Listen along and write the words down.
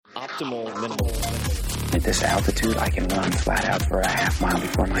optimal minimal. At this altitude, I can run flat out for a half mile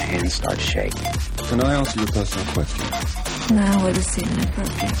before my hands start shaking. Can I ask you a personal question? Now would seem an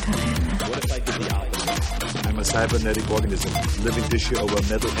appropriate time. What if I did the opposite? I'm a cybernetic organism, living tissue over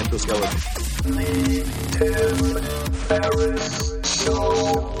metal endoskeleton.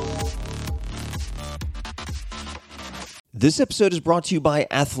 This episode is brought to you by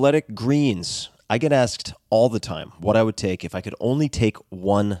Athletic Greens. I get asked all the time what I would take if I could only take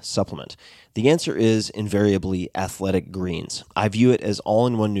one supplement. The answer is invariably Athletic Greens. I view it as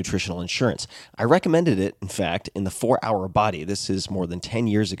all-in-one nutritional insurance. I recommended it, in fact, in the 4-Hour Body. This is more than 10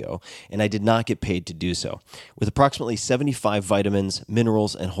 years ago, and I did not get paid to do so. With approximately 75 vitamins,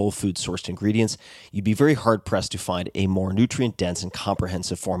 minerals, and whole food sourced ingredients, you'd be very hard-pressed to find a more nutrient-dense and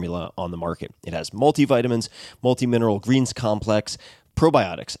comprehensive formula on the market. It has multivitamins, multi-mineral greens complex,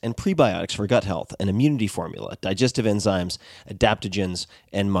 probiotics and prebiotics for gut health, an immunity formula, digestive enzymes, adaptogens,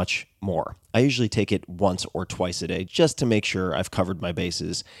 and much more. I usually take it once or twice a day just to make sure I've covered my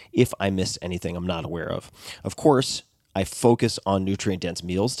bases if I miss anything I'm not aware of. Of course, I focus on nutrient-dense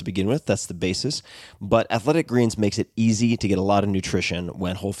meals to begin with. That's the basis. But Athletic Greens makes it easy to get a lot of nutrition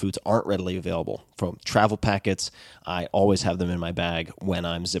when whole foods aren't readily available. From travel packets, I always have them in my bag when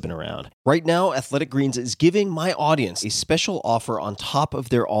I'm zipping around. Right now, Athletic Greens is giving my audience a special offer on top of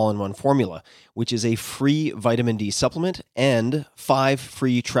their all-in-one formula, which is a free vitamin D supplement and 5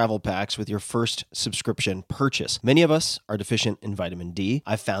 free travel packs with your first subscription purchase. Many of us are deficient in vitamin D.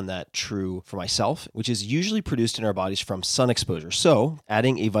 I've found that true for myself, which is usually produced in our bodies from sun exposure. So,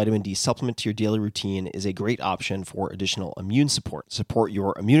 adding a vitamin D supplement to your daily routine is a great option for additional immune support. Support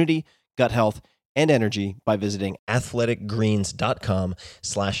your immunity, gut health, and energy by visiting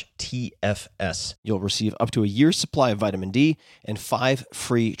athleticgreens.com/TFS. You'll receive up to a year's supply of vitamin D and 5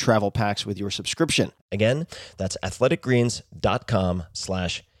 free travel packs with your subscription. Again, that's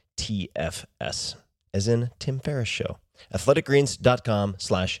athleticgreens.com/TFS, as in Tim Ferriss Show.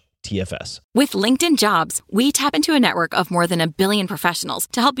 athleticgreens.com/TFS. With LinkedIn Jobs, we tap into a network of more than 1 billion professionals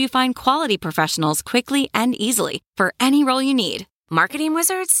to help you find quality professionals quickly and easily for any role you need. Marketing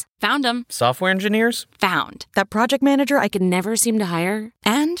wizards? Found them. Software engineers? Found. That project manager I could never seem to hire?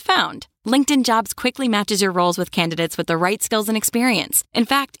 And found. LinkedIn Jobs quickly matches your roles with candidates with the right skills and experience. In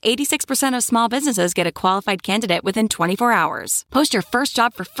fact, 86% of small businesses get a qualified candidate within 24 hours. Post your first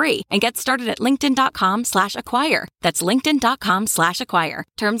job for free and get started at linkedin.com/acquire. That's linkedin.com/acquire.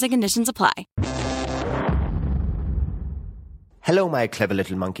 Terms and conditions apply. Hello, my clever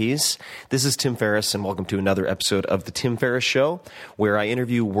little monkeys. This is Tim Ferriss, and welcome to another episode of The Tim Ferriss Show, where I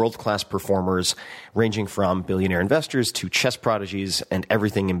interview world-class performers ranging from billionaire investors to chess prodigies and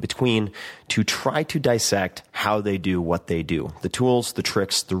everything in between to try to dissect how they do what they do, the tools, the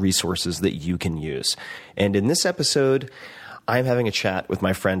tricks, the resources that you can use. And in this episode, I'm having a chat with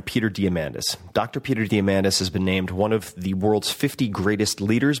my friend Peter Diamandis. Dr. Peter Diamandis has been named one of the world's 50 greatest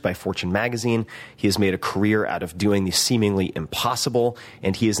leaders by Fortune magazine. He has made a career out of doing the seemingly impossible,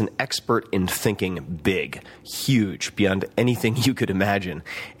 and he is an expert in thinking big, huge, beyond anything you could imagine.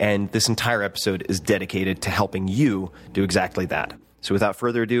 And this entire episode is dedicated to helping you do exactly that. So without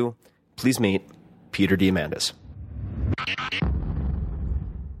further ado, please meet Peter Diamandis.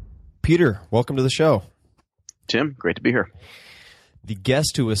 Peter, welcome to the show. Tim, great to be here. The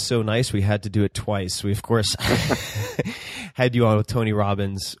guest who was so nice, we had to do it twice. We, of course, had you on with Tony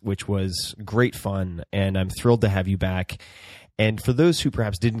Robbins, which was great fun, and I'm thrilled to have you back. And for those who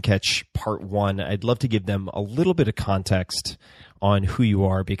perhaps didn't catch part one, I'd love to give them a little bit of context on who you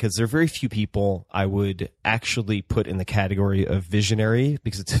are, because there are very few people I would actually put in the category of visionary,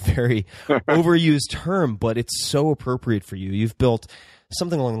 because it's a very overused term, but it's so appropriate for you. You've built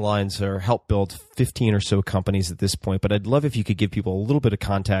something along the lines, or helped build 15 or so companies at this point. But I'd love if you could give people a little bit of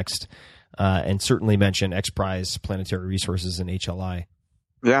context and certainly mention XPRIZE, Planetary Resources, and HLI.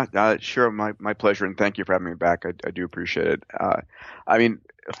 Yeah, sure. My pleasure. And thank you for having me back. I do appreciate it. I mean,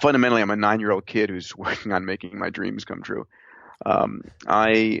 fundamentally, I'm a 9-year-old kid who's working on making my dreams come true.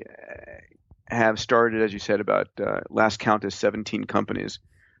 I have started, as you said, about last count is 17 companies,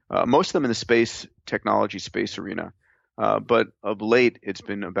 most of them in the space technology space arena. But of late, it's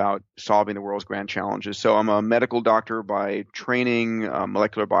been about solving the world's grand challenges. So I'm a medical doctor by training, a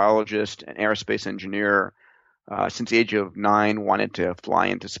molecular biologist, an aerospace engineer. Since the age of 9, wanted to fly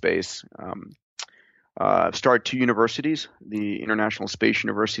into space. I've started 2 universities, the International Space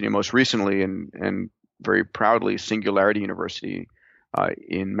University, and most recently, and very proudly, Singularity University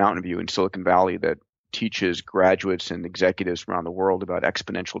in Mountain View in Silicon Valley, that teaches graduates and executives around the world about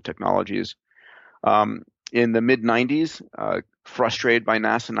exponential technologies. In the mid-90s, frustrated by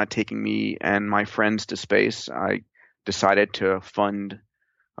NASA not taking me and my friends to space, I decided to fund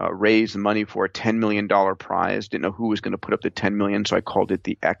raised money for a $10 million prize. Didn't know who was going to put up the $10 million, so I called it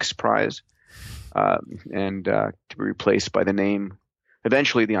the X Prize, and to be replaced by the name.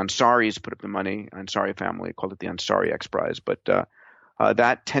 Eventually, the Ansaris put up the money. Ansari family called it the Ansari X Prize. But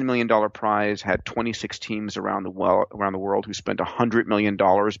that $10 million prize had 26 teams around the world who spent $100 million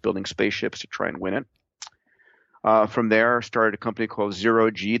building spaceships to try and win it. From there, started a company called Zero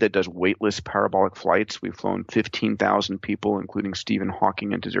G that does weightless parabolic flights. We've flown 15,000 people, including Stephen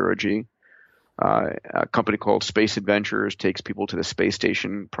Hawking, into Zero G. A company called Space Adventures takes people to the space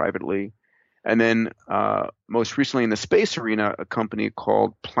station privately. And then most recently in the space arena, a company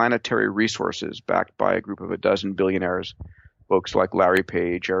called Planetary Resources, backed by a group of a dozen billionaires, folks like Larry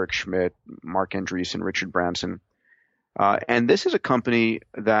Page, Eric Schmidt, Mark Andreessen, Richard Branson. And this is a company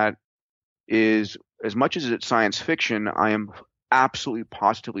that is, as much as it's science fiction, I am absolutely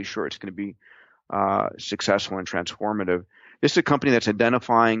positively sure it's going to be successful and transformative. This is a company that's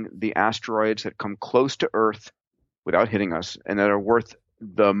identifying the asteroids that come close to Earth without hitting us and that are worth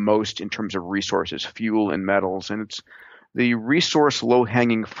the most in terms of resources, fuel and metals. And it's the resource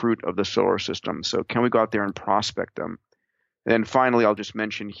low-hanging fruit of the solar system. So can we go out there and prospect them? And then finally, I'll just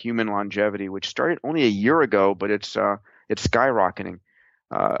mention human longevity, which started only a year ago, but it's skyrocketing.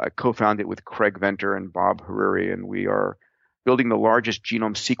 I co-founded it with Craig Venter and Bob Hariri, and we are building the largest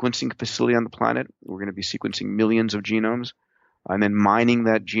genome sequencing facility on the planet. We're going to be sequencing millions of genomes and then mining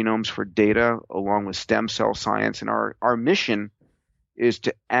that genomes for data along with stem cell science. And our mission is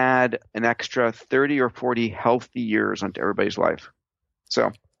to add an extra 30 or 40 healthy years onto everybody's life.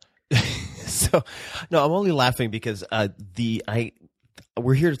 So no, I'm only laughing because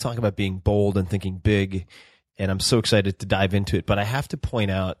we're here to talk about being bold and thinking big, and I'm so excited to dive into it. But I have to point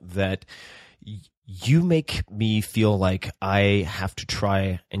out that you make me feel like I have to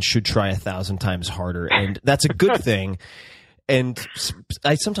try and should try 1,000 times harder, and that's a good thing. And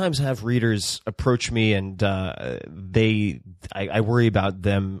I sometimes have readers approach me, and I worry about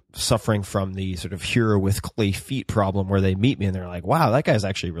them suffering from the sort of hero with clay feet problem, where they meet me and they're like, "Wow, that guy's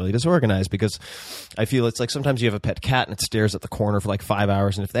actually really disorganized." Because I feel it's like sometimes you have a pet cat and it stares at the corner for like 5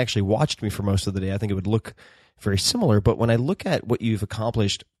 hours, and if they actually watched me for most of the day, I think it would look very similar. But when I look at what you've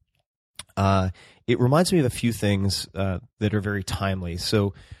accomplished, it reminds me of a few things that are very timely.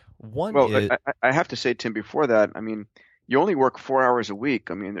 So one is, I have to say, Tim, before that, I mean, you only work 4 hours a week.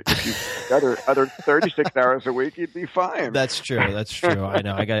 I mean, if you other 36 hours a week, you'd be fine. That's true. That's true. I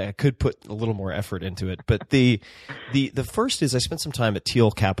know. I could put a little more effort into it. But the first is I spent some time at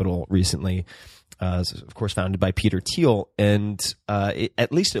Thiel Capital recently, of course founded by Peter Thiel, and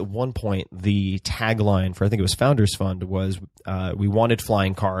at least at one point the tagline for, I think it was Founders Fund, was we wanted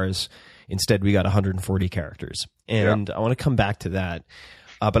flying cars. Instead, we got 140 characters. And I want to come back to that.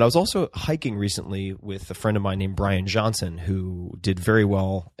 But I was also hiking recently with a friend of mine named Brian Johnson, who did very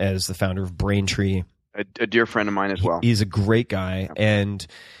well as the founder of Braintree. A dear friend of mine as well. He's a great guy, and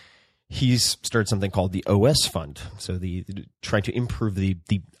he's started something called the OS Fund. So trying to improve the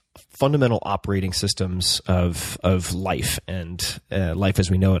fundamental operating systems of life and life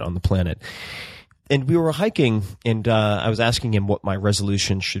as we know it on the planet. And we were hiking, and I was asking him what my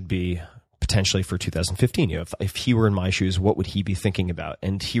resolution should be potentially for 2015. If he were in my shoes, what would he be thinking about?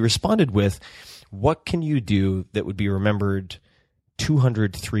 And he responded with, what can you do that would be remembered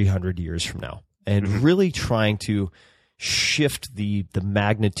 200, 300 years from now? And really trying to shift the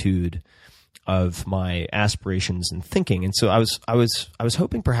magnitude of my aspirations and thinking. And so I was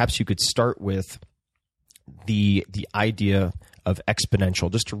hoping perhaps you could start with the idea of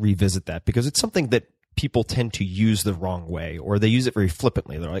exponential, just to revisit that, because it's something that people tend to use the wrong way, or they use it very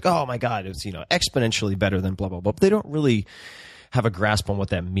flippantly. They're like, "Oh my God, it's exponentially better than blah blah blah." But they don't really have a grasp on what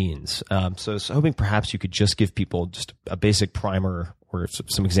that means. So I was hoping perhaps you could just give people just a basic primer or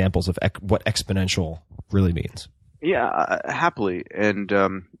some examples of what exponential really means. Yeah, happily. And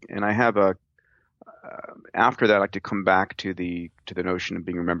I have after that, I'd like to come back to the notion of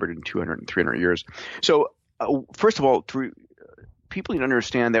being remembered in 200 and 300 years. So first of all, people need to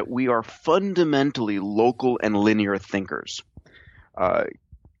understand that we are fundamentally local and linear thinkers.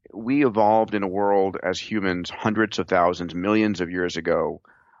 We evolved in a world as humans hundreds of thousands, millions of years ago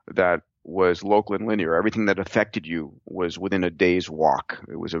that was local and linear. Everything that affected you was within a day's walk.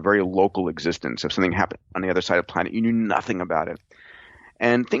 It was a very local existence. If something happened on the other side of the planet, you knew nothing about it.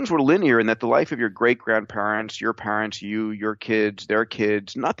 And things were linear in that the life of your great-grandparents, your parents, you, your kids, their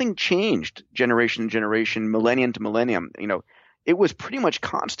kids, nothing changed generation to generation, millennium to millennium. It was pretty much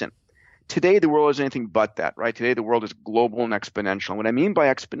constant. Today, the world is anything but that, right? Today, the world is global and exponential. And what I mean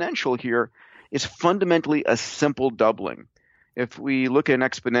by exponential here is fundamentally a simple doubling. If we look at an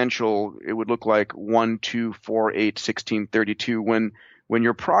exponential, it would look like 1, 2, 4, 8, 16, 32. When when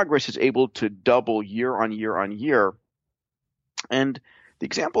your progress is able to double year on year on year. And the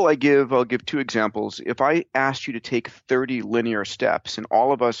example I'll give two examples. If I asked you to take 30 linear steps, and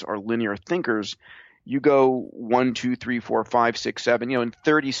all of us are linear thinkers, you go 1, 2, 3, 4, 5, 6, 7, in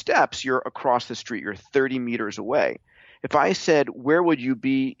 30 steps, you're across the street, you're 30 meters away. If I said, where would you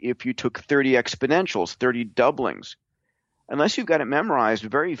be if you took 30 exponentials, 30 doublings? Unless you've got it memorized,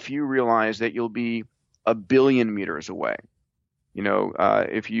 very few realize that you'll be a billion meters away.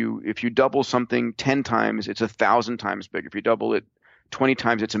 If you double something 10 times, it's 1,000 times bigger. If you double it 20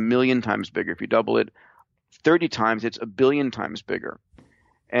 times, it's 1,000,000 times bigger. If you double it 30 times, it's 1,000,000,000 times bigger.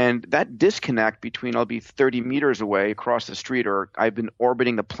 And that disconnect between I'll be 30 meters away across the street, or I've been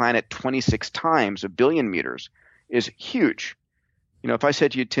orbiting the planet 26 times, 1,000,000,000 meters, is huge. If I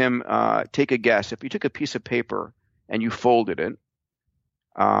said to you, Tim, take a guess. If you took a piece of paper and you folded it,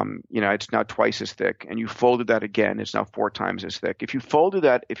 it's now twice as thick, and you folded that again, it's now 4 times as thick. If you folded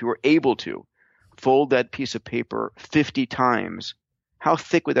that, if you were able to fold that piece of paper 50 times, how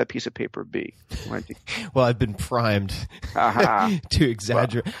thick would that piece of paper be? Well, I've been primed to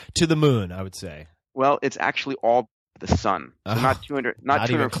exaggerate to the moon, I would say. Well, it's actually all the sun. So not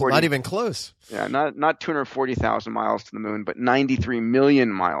 240. Not even close. Yeah, not 240,000 miles to the moon, but 93 million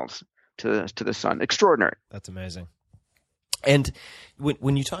miles to the sun. Extraordinary. That's amazing. And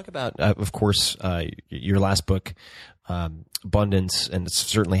when you talk about, of course, your last book, Abundance, and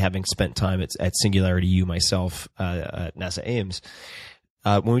certainly having spent time at Singularity, you myself at NASA Ames,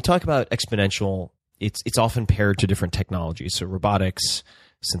 when we talk about exponential, it's often paired to different technologies, so robotics,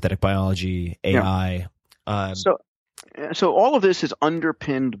 synthetic biology, AI. Yeah. So all of this is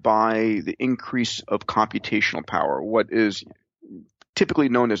underpinned by the increase of computational power, what is typically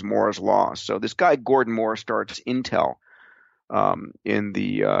known as Moore's law. So this guy Gordon Moore starts Intel in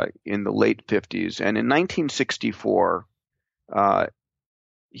the late 50s, and in 1964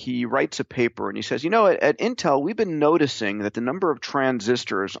 he writes a paper and he says, at Intel we've been noticing that the number of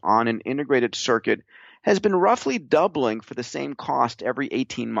transistors on an integrated circuit has been roughly doubling for the same cost every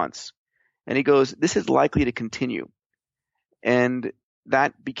 18 months. And he goes, this is likely to continue. And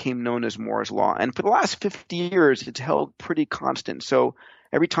that became known as Moore's law. And for the last 50 years, it's held pretty constant. So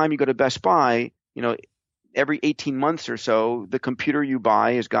every time you go to Best Buy, every 18 months or so, the computer you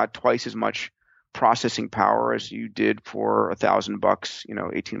buy has got twice as much processing power as you did for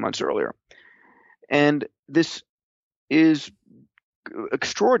 $1,000, 18 months earlier. And this is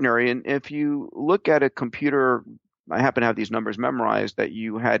extraordinary. And if you look at a computer, I happen to have these numbers memorized, that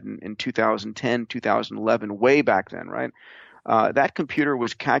you had in 2010, 2011, way back then, right? That computer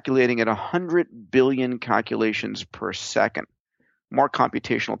was calculating at 100 billion calculations per second, more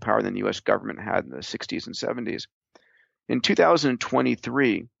computational power than the U.S. government had in the 60s and 70s. In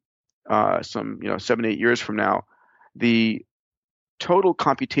 2023, 7-8 years from now, the total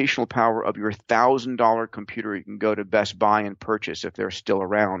computational power of your $1,000 computer you can go to Best Buy and purchase if they're still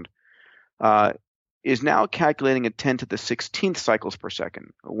around is now calculating at 10 to the 16th cycles per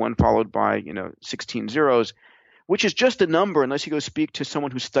second, one followed by 16 zeros, which is just a number unless you go speak to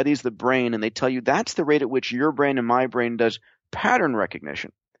someone who studies the brain and they tell you that's the rate at which your brain and my brain does pattern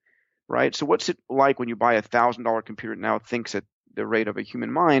recognition, right? So what's it like when you buy a $1,000 computer that now thinks at the rate of a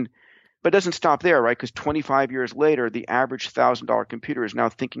human mind? But it doesn't stop there, right? Because 25 years later, the average $1,000 computer is now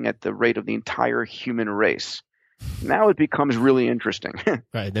thinking at the rate of the entire human race. Now it becomes really interesting.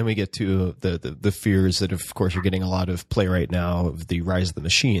 Right. Then we get to the fears that, of course, you're getting a lot of play right now of the rise of the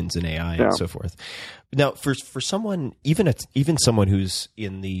machines and AI and so forth. Now, for someone, even someone who's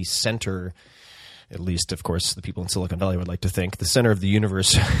in the center, at least, of course, the people in Silicon Valley would like to think, the center of the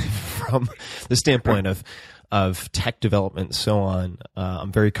universe from the standpoint of tech development and so on,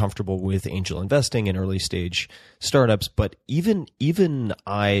 I'm very comfortable with angel investing in early stage startups. But even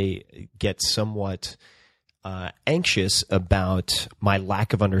I get somewhat anxious about my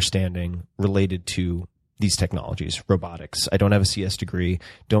lack of understanding related to these technologies, robotics. I don't have a CS degree,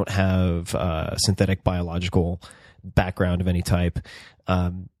 don't have a synthetic biological background of any type.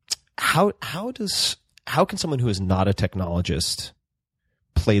 How can someone who is not a technologist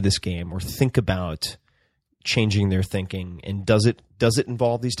play this game or think about changing their thinking? And does it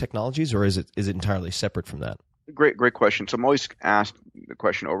involve these technologies, or is it entirely separate from that? Great question. So I'm always asked the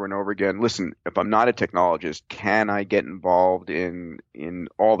question over and over again. Listen, if I'm not a technologist, can I get involved in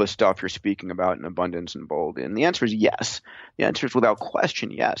all the stuff you're speaking about in Abundance and Bold? And the answer is yes. The answer is without question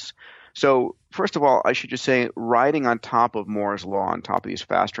yes. So first of all, I should just say, riding on top of Moore's law, on top of these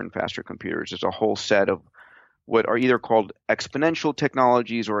faster and faster computers, is a whole set of what are either called exponential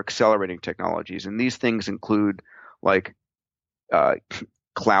technologies or accelerating technologies. And these things include like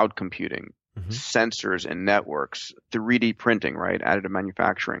cloud computing, sensors and networks, 3D printing, right? Additive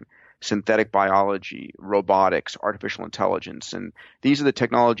manufacturing, synthetic biology, robotics, artificial intelligence. And these are the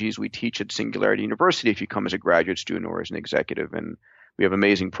technologies we teach at Singularity University if you come as a graduate student or as an executive. And we have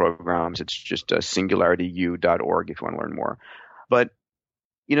amazing programs. It's just singularityu.org if you want to learn more. But,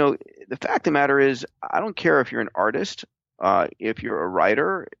 the fact of the matter is, I don't care if you're an artist, if you're a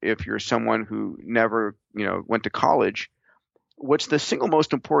writer, if you're someone who never, went to college. What's the single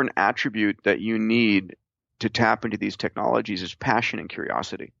most important attribute that you need to tap into these technologies is passion and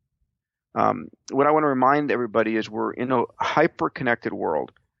curiosity. What I want to remind everybody is we're in a hyper-connected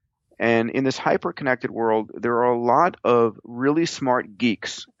world. And in this hyper-connected world, there are a lot of really smart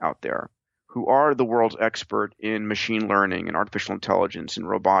geeks out there who are the world's expert in machine learning and artificial intelligence and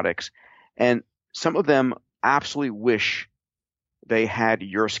robotics. And some of them absolutely wish they had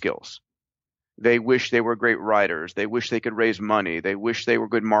your skills. They wish they were great writers. They wish they could raise money. They wish they were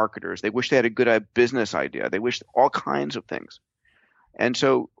good marketers. They wish they had a good business idea. They wish all kinds of things. And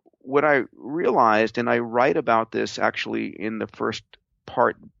so what I realized, and I write about this actually in the first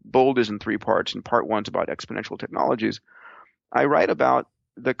part, Bold is in 3 parts, and part 1's about exponential technologies. I write about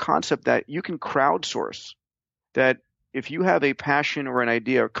the concept that you can crowdsource, that if you have a passion or an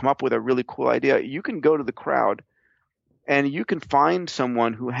idea or come up with a really cool idea, you can go to the crowd and you can find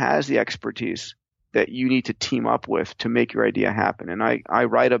someone who has the expertise that you need to team up with to make your idea happen. And I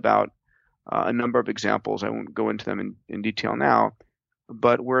write about a number of examples. I won't go into them in detail now,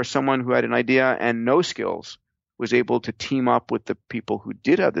 but where someone who had an idea and no skills was able to team up with the people who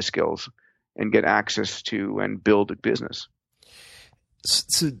did have the skills and get access to and build a business.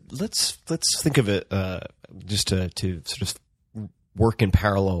 So let's think of it just to sort of work in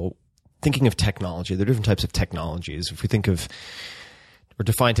parallel. Thinking of technology, there are different types of technologies. If we think of or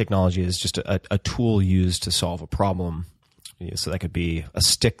define technology as just a tool used to solve a problem, so that could be a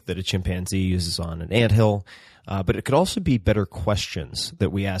stick that a chimpanzee uses on an anthill, but it could also be better questions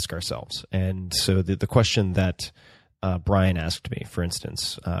that we ask ourselves. And so the question that Brian asked me, for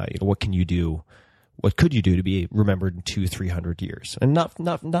instance, what can you do? What could you do to be remembered in 200-300 years? And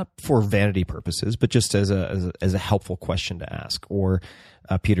not for vanity purposes, but just as a helpful question to ask. Or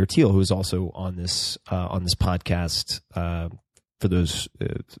Peter Thiel, who is also on this podcast. For those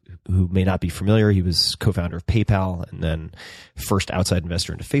who may not be familiar, he was co-founder of PayPal and then first outside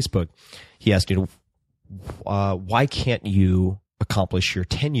investor into Facebook. He asked, why can't you accomplish your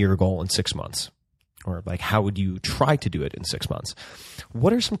 10-year goal in 6 months? Or like, how would you try to do it in 6 months?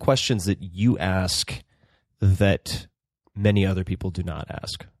 What are some questions that you ask that many other people do not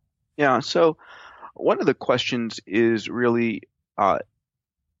ask? Yeah. So one of the questions is really,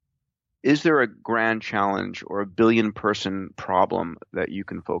 is there a grand challenge or a billion-person problem that you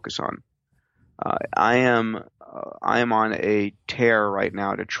can focus on? I am on a tear right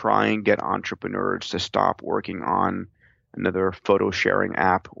now to try and get entrepreneurs to stop working on another photo sharing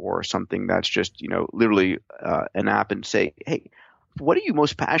app or something that's just, literally an app, and say, hey, what are you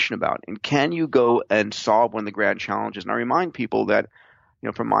most passionate about? And can you go and solve one of the grand challenges? And I remind people that,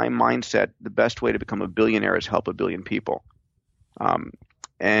 from my mindset, the best way to become a billionaire is help a billion people.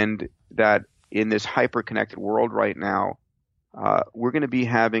 And that in this hyper-connected world right now, we're going to be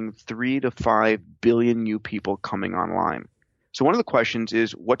having 3 to 5 billion new people coming online. So one of the questions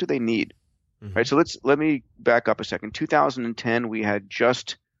is, what do they need? Mm-hmm. Right. So let me back up a second. 2010, we had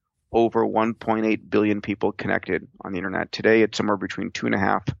just over 1.8 billion people connected on the internet. Today, it's somewhere between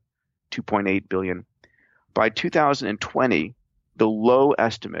 2.5, 2.8 billion. By 2020, the low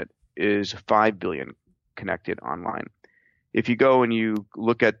estimate is 5 billion connected online. If you go and you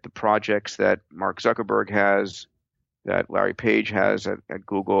look at the projects that Mark Zuckerberg has, that Larry Page has at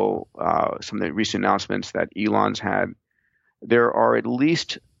Google, some of the recent announcements that Elon's had, there are at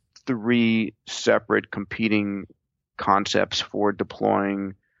least 3 separate competing concepts for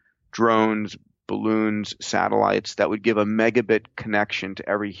deploying drones, balloons, satellites that would give a megabit connection to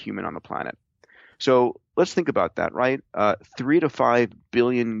every human on the planet. So let's think about that, right? 3 to 5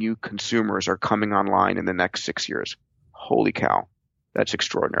 billion new consumers are coming online in the next 6 years. Holy cow, that's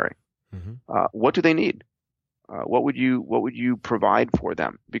extraordinary. Mm-hmm. What do they need? What would you provide for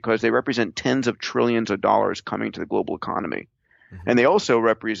them? Because they represent tens of trillions of dollars coming to the global economy. Mm-hmm. And they also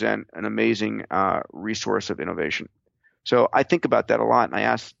represent an amazing resource of innovation. So I think about that a lot, and I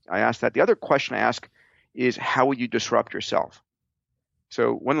ask that. The other question I ask is, how will you disrupt yourself?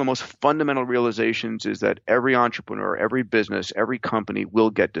 So one of the most fundamental realizations is that every entrepreneur, every business, every company will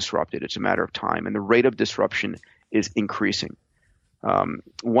get disrupted. It's a matter of time, and the rate of disruption is increasing.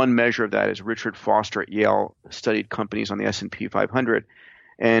 One measure of that is Richard Foster at Yale studied companies on the S&P 500.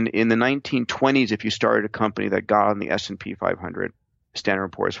 And in the 1920s, if you started a company that got on the S&P 500, Standard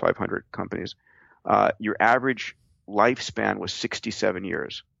 & Poor's 500 companies, your average lifespan was 67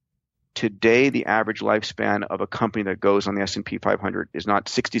 years. Today, the average lifespan of a company that goes on the S&P 500 is not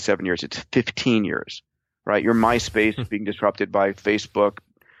 67 years, it's 15 years, right? Your MySpace is being disrupted by Facebook,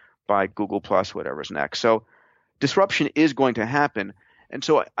 by Google Plus, whatever's next. So disruption is going to happen. And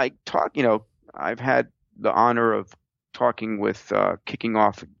so I talk, I've had the honor of talking with, kicking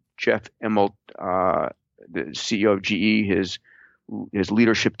off Jeff Immelt, the CEO of GE, his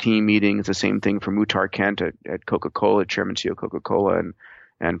leadership team meetings, the same thing for Muhtar Kent at Coca-Cola, Chairman CEO of Coca-Cola,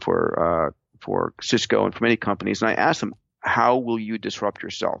 and for Cisco and for many companies. And I asked them, how will you disrupt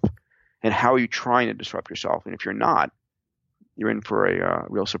yourself? And how are you trying to disrupt yourself? And if you're not, you're in for a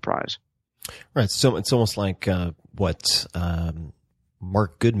real surprise. Right. So it's almost like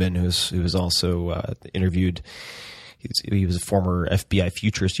Mark Goodman, who was also interviewed. He was a former FBI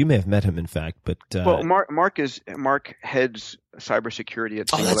futurist. You may have met him, in fact. But well, Mark heads cybersecurity at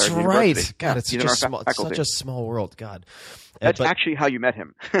Singularity that's University. right. God, it's such a small world. God, that's actually how you met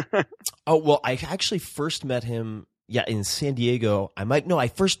him. Oh well, I actually first met him. Yeah, in San Diego. I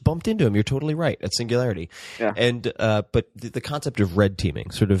first bumped into him. You're totally right, at Singularity. Yeah. And but the concept of red teaming,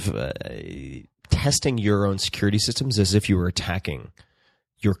 sort of testing your own security systems as if you were attacking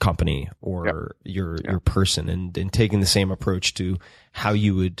your company or your person, and taking the same approach to how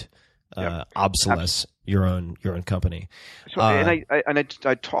you would obsolesce your own company. So, and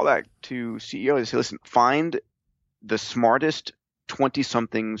I tell that to CEOs. I say, listen, find the smartest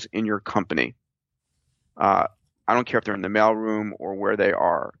 20-somethings in your company. I don't care if they're in the mailroom or where they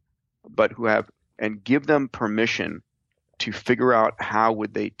are, but and give them permission to figure out how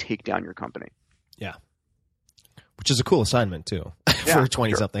would they take down your company. Yeah. Which is a cool assignment too, for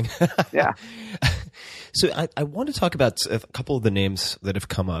 20-something. Sure. Yeah. So I want to talk about a couple of the names that have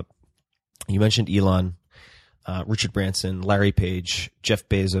come up. You mentioned Elon, Richard Branson, Larry Page, Jeff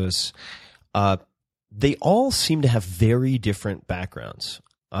Bezos. They all seem to have very different backgrounds.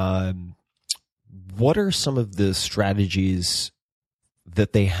 What are some of the strategies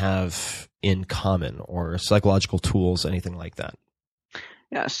that they have in common, or psychological tools, anything like that?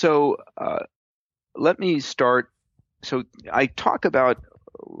 Yeah. So let me start. So I talk about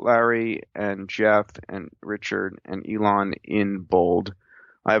Larry and Jeff and Richard and Elon in bold.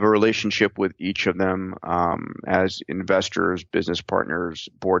 I have a relationship with each of them as investors, business partners,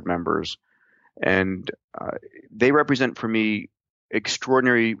 board members, and they represent for me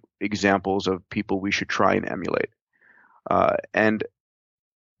extraordinary examples of people we should try and emulate. And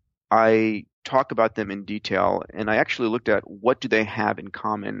I talk about them in detail, and I actually looked at what do they have in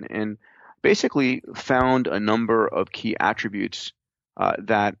common, and basically found a number of key attributes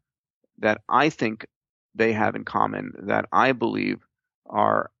that I think they have in common that I believe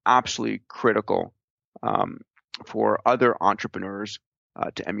are absolutely critical for other entrepreneurs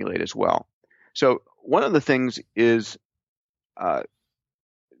to emulate as well. So one of the things is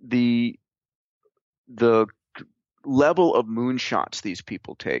the level of moonshots these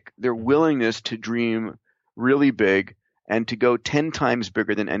people take, their willingness to dream really big and to go 10 times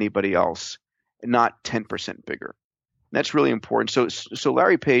bigger than anybody else, not 10% bigger. That's really important. So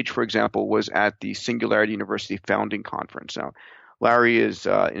Larry Page, for example, was at the Singularity University Founding Conference. Now, Larry is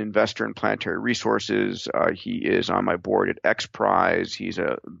an investor in Planetary Resources. He is on my board at X Prize. He's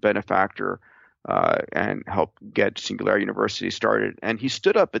a benefactor and helped get Singularity University started. And he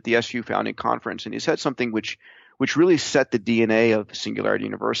stood up at the SU Founding Conference, and he said something which really set the DNA of Singularity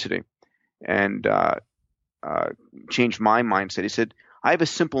University and changed my mindset. He said, I have a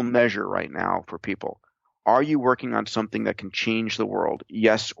simple measure right now for people. Are you working on something that can change the world?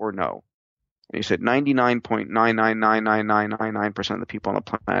 Yes or no? And he said 99.9999999% of the people on the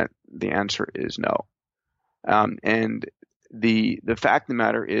planet, the answer is no. And the fact of the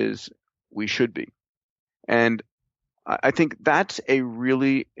matter is we should be. And I think that's a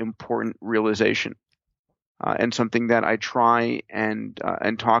really important realization and something that I try and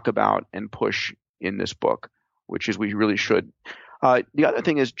talk about and push in this book, which is we really should. The other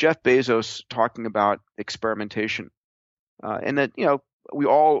thing is Jeff Bezos talking about experimentation and that, we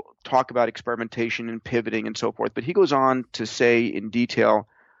all talk about experimentation and pivoting and so forth, but he goes on to say in detail,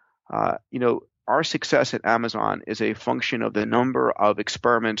 our success at Amazon is a function of the number of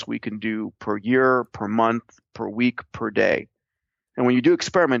experiments we can do per year, per month, per week, per day. And when you do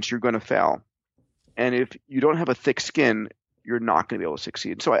experiments, you're going to fail. And if you don't have a thick skin, you're not going to be able to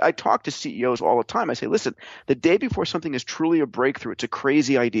succeed. So I talk to CEOs all the time. I say, listen, the day before something is truly a breakthrough, it's a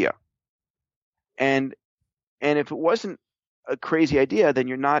crazy idea. And if it wasn't a crazy idea, then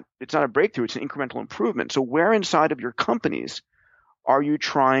it's not a breakthrough, it's an incremental improvement. So where inside of your companies are you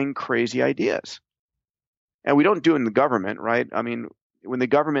trying crazy ideas? And we don't do it in the government, right? I mean, when the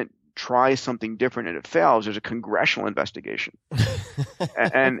government tries something different and it fails, there's a congressional investigation,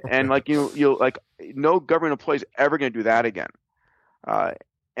 and like you'll like no government employee is ever going to do that again.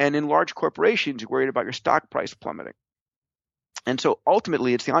 And in large corporations, you're worried about your stock price plummeting. And so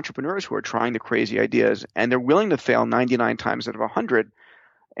ultimately, it's the entrepreneurs who are trying the crazy ideas, and they're willing to fail 99 times out of 100.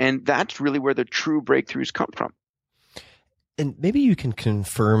 And that's really where the true breakthroughs come from. And maybe you can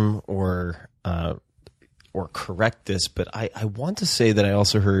confirm or correct this, but I want to say that I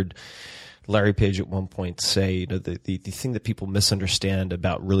also heard Larry Page at one point say, the thing that people misunderstand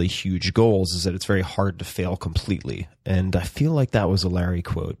about really huge goals is that it's very hard to fail completely. And I feel like that was a Larry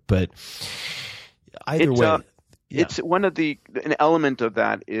quote, but either way. It's one of an element of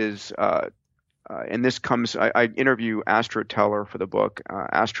that is, and this comes, I interview Astro Teller for the book.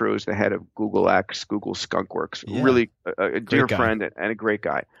 Astro is the head of Google X, Google Skunkworks, really a dear friend and a great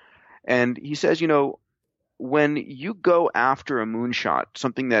guy. And he says, when you go after a moonshot,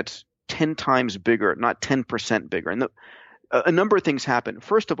 something that's 10 times bigger, not 10% bigger, and a number of things happen.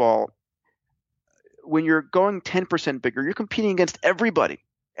 First of all, when you're going 10% bigger, you're competing against everybody.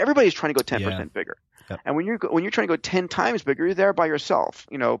 Everybody's trying to go 10% bigger. Yep. And when you're trying to go 10 times bigger, you're there by yourself.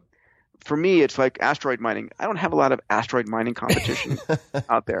 For me, it's like asteroid mining. I don't have a lot of asteroid mining competition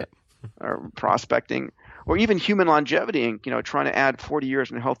out there, or prospecting, or even human longevity and, trying to add 40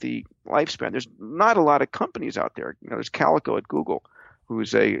 years in a healthy lifespan. There's not a lot of companies out there. There's Calico at Google,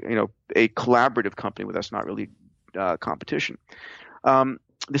 who's a collaborative company with us, not really competition. The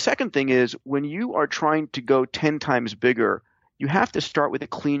second thing is when you are trying to go 10 times bigger, you have to start with a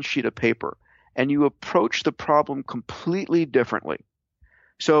clean sheet of paper and you approach the problem completely differently.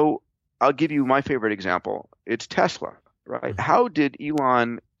 So I'll give you my favorite example. It's Tesla, right? How did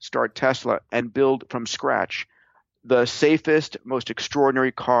Elon start Tesla and build from scratch the safest, most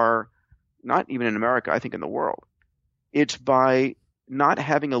extraordinary car, not even in America, I think in the world? It's by not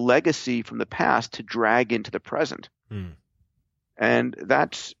having a legacy from the past to drag into the present. And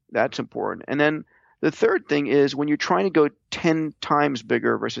that's important. And then the third thing is when you're trying to go 10 times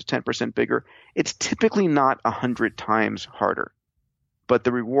bigger versus 10% bigger, it's typically not 100 times harder, but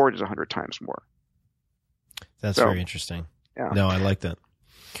the reward is 100 times more. That's very interesting. Yeah. No, I like that.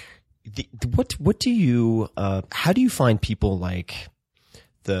 What do you how do you find people like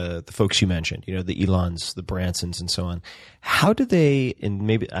the folks you mentioned, the Elons, the Bransons, and so on? How do they, and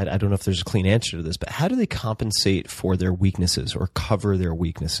maybe I don't know if there's a clean answer to this, but how do they compensate for their weaknesses or cover their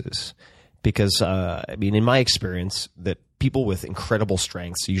weaknesses? Because in my experience, that people with incredible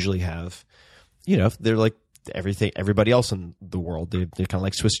strengths usually have, they're like everybody else in the world. They're kind of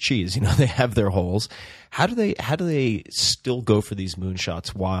like Swiss cheese. They have their holes. How do they still go for these moonshots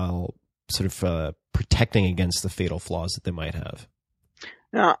while sort of protecting against the fatal flaws that they might have?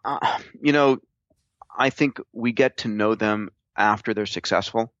 Now, I think we get to know them after they're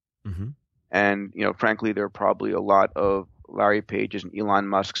successful. Mm-hmm. And, frankly, there are probably a lot of Larry Pages and Elon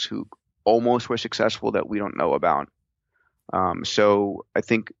Musks who almost were successful that we don't know about. So I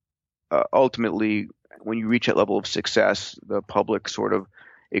think ultimately, when you reach that level of success, the public sort of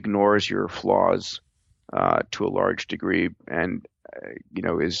ignores your flaws to a large degree and,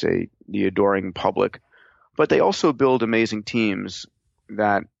 is the adoring public. But they also build amazing teams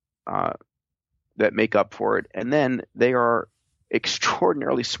that make up for it. And then they are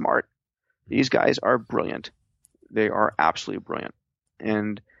extraordinarily smart. These guys are brilliant. They are absolutely brilliant.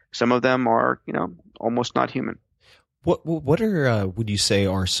 And some of them are, almost not human. What are would you say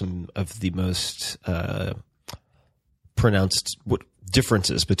are some of the most pronounced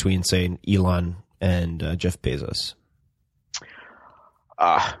differences between, say, Elon and Jeff Bezos?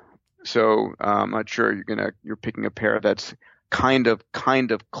 So I'm not sure you're picking a pair that's kind of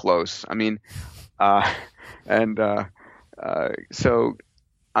close.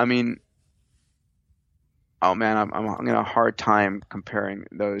 Oh man, I'm having a hard time comparing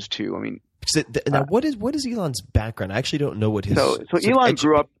those two. Now, what is Elon's background? I actually don't know what his. So Elon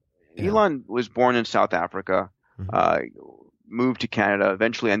grew up. Yeah. Elon was born in South Africa, moved to Canada,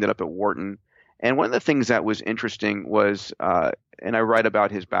 eventually ended up at Wharton. And one of the things that was interesting was, and I write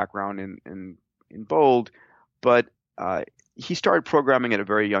about his background in bold, but he started programming at a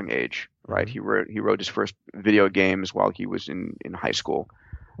very young age. Right, he wrote his first video games while he was in high school.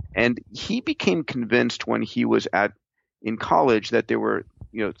 And he became convinced when he was in college that there were,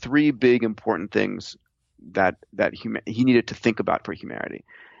 three big important things that he needed to think about for humanity.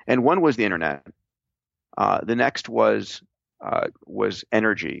 And one was the internet. The next was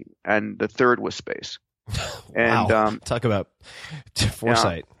energy, and the third was space. And talk about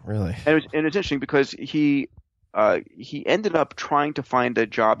foresight, really. And it's interesting because he he ended up trying to find a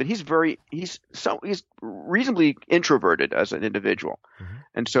job, and he's reasonably introverted as an individual,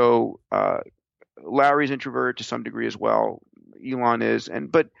 and so Larry's introverted to some degree as well. Elon is,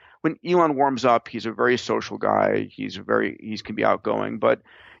 but when Elon warms up, he's a very social guy. He can be outgoing, but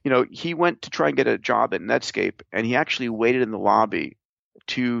he went to try and get a job at Netscape, and he actually waited in the lobby,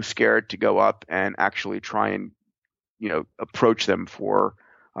 too scared to go up and actually try and approach them for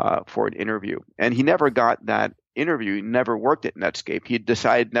an interview. And he never got that interview. He never worked at Netscape. He had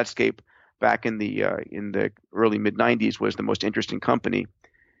decided Netscape back in the early mid 90s was the most interesting company,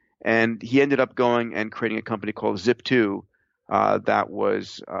 and he ended up going and creating a company called Zip2 that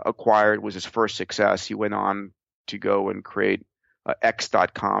was acquired. Was his first success. He went on to go and create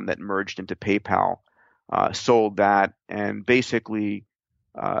X.com that merged into PayPal, sold that, and basically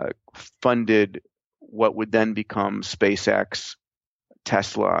funded what would then become SpaceX,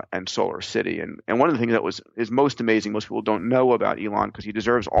 Tesla, and Solar City. And one of the things that is most amazing, most people don't know about Elon because he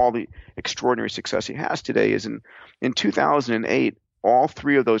deserves all the extraordinary success he has today, is in 2008, all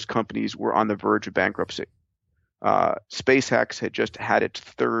three of those companies were on the verge of bankruptcy. SpaceX had just had its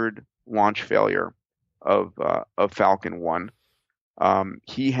third launch failure of Falcon 1.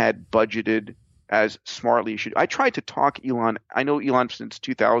 He had budgeted as smartly as he should. I tried to talk Elon. I know Elon since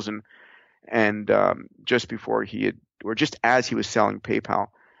 2000, and just before just as he was selling PayPal,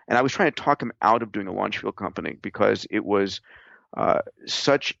 and I was trying to talk him out of doing a launch vehicle company because it was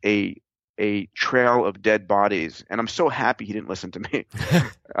such a trail of dead bodies, and I'm so happy he didn't listen to me.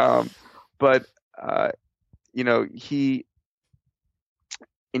 But he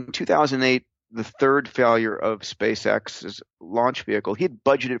in 2008. The third failure of SpaceX's launch vehicle, he had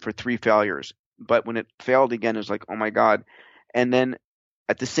budgeted for 3 failures, but when it failed again, it was like, oh my God. And then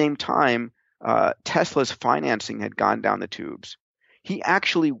at the same time, Tesla's financing had gone down the tubes. He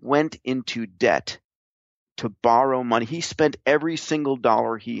actually went into debt to borrow money. He spent every single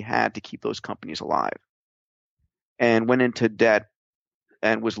dollar he had to keep those companies alive, and went into debt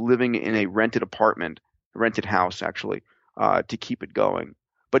and was living in a rented house actually, to keep it going.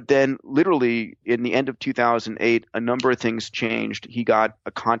 But then literally in the end of 2008, a number of things changed. He got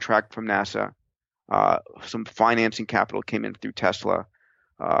a contract from NASA. Some financing capital came in through Tesla,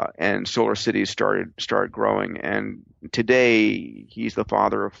 and Solar City started growing. And today he's the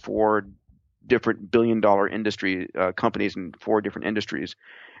father of 4 different billion-dollar industry companies in 4 different industries.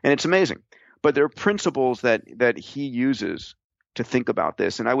 And it's amazing. But there are principles that he uses to think about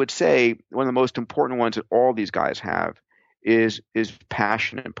this. And I would say one of the most important ones that all these guys have is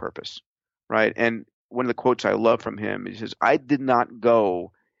passion and purpose, right? And one of the quotes I love from him, he says, I did not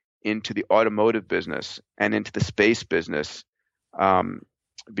go into the automotive business and into the space business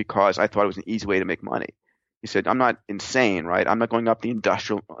because I thought it was an easy way to make money. He said, I'm not insane, right? I'm not going up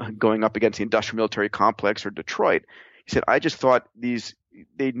against the industrial military complex or Detroit. He said, I just thought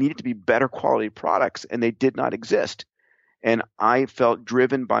they needed to be better quality products, and they did not exist. And I felt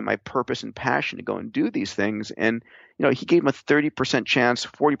driven by my purpose and passion to go and do these things. And he gave him a 30% chance,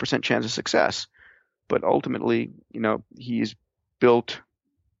 40% chance of success. But ultimately, he's built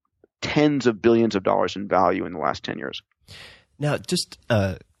tens of billions of dollars in value in the last 10 years. Now, just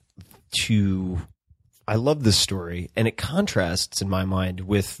I love this story, and it contrasts in my mind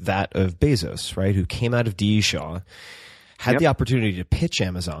with that of Bezos, right? Who came out of D.E. Shaw, had the opportunity to pitch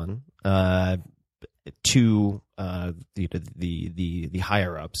Amazon to the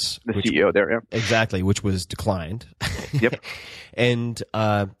higher ups, the CEO there, yeah, exactly, which was declined. Yep. And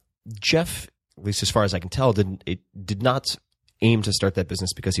Jeff, at least as far as I can tell, did not aim to start that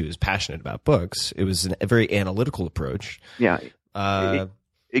business because he was passionate about books. It was a very analytical approach. Yeah.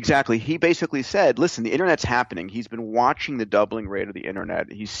 Exactly. He basically said, listen, the internet's happening. He's been watching the doubling rate of the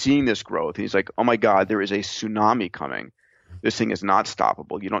internet. He's seeing this growth. He's like, oh my God, there is a tsunami coming. This thing is not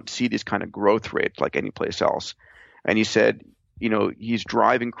stoppable. You don't see these kind of growth rates like anyplace else. And he said, he's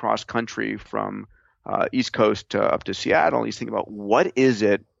driving cross country from East Coast up to Seattle. He's thinking about what is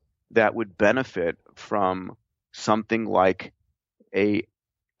it that would benefit from something like he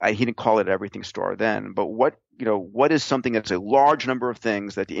didn't call it everything store then, but what is something that's a large number of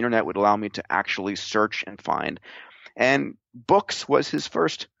things that the internet would allow me to actually search and find? And books was his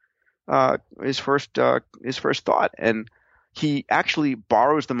first thought. And he actually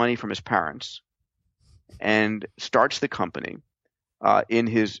borrows the money from his parents and starts the company in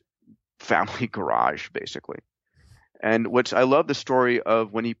his family garage, basically. And I love the story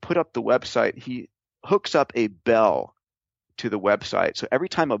of when he put up the website, he hooks up a bell to the website. So every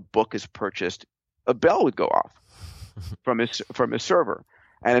time a book is purchased, a bell would go off from his server.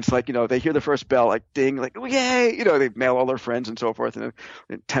 And it's like, they hear the first bell, like ding, like, oh, yay, they mail all their friends and so forth. And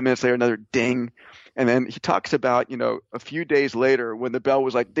then 10 minutes later, another ding. And then he talks about, a few days later when the bell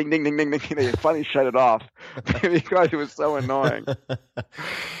was like ding, ding, ding, ding, ding, they finally shut it off because it was so annoying.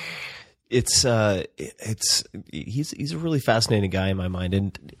 He's a really fascinating guy in my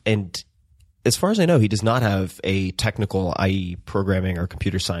mind. And as far as I know, he does not have a technical, i.e. programming or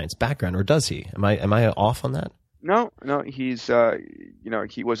computer science background, or does he? Am I off on that? No, he's,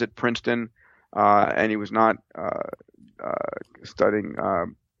 he was at Princeton, and he was not, studying,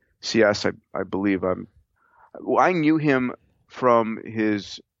 CS, I believe. I knew him from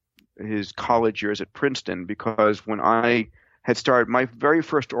his college years at Princeton, because when I had started, my very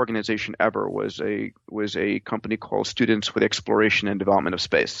first organization ever was a company called Students for the Exploration and Development of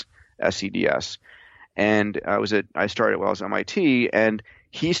Space, SEDS. And I started while I was at MIT, and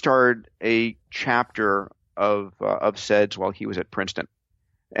he started a chapter of SEDS while he was at Princeton.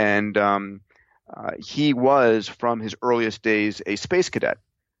 And he was, from his earliest days, a space cadet,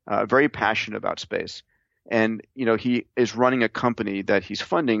 very passionate about space. And, he is running a company that he's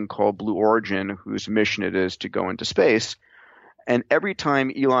funding called Blue Origin, whose mission it is to go into space. And every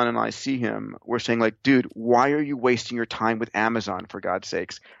time Elon and I see him, we're saying, like, dude, why are you wasting your time with Amazon, for God's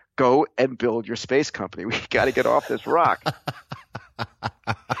sakes? Go and build your space company. We got to get off this rock.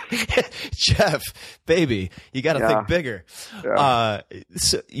 Jeff, baby, you got to think bigger. Yeah.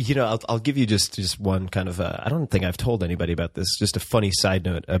 So, I'll give you just one kind of, I don't think I've told anybody about this, just a funny side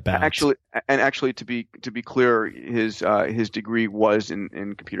note about. Actually, to be clear, his degree was in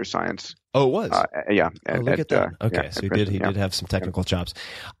computer science. Oh, it was? Yeah. Look at that. Okay. So he did have some technical chops.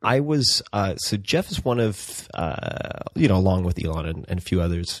 So Jeff is one of, along with Elon and a few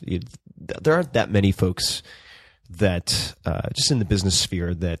others, there aren't that many folks that just in the business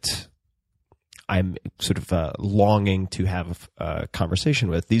sphere that I'm sort of longing to have a conversation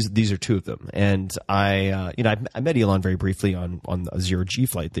with. These are two of them, and I met Elon very briefly on a zero G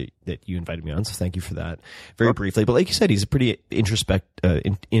flight that you invited me on. So thank you for that, very briefly. But like you said, he's a pretty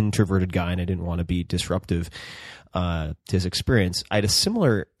introverted guy, and I didn't want to be disruptive to his experience. I had a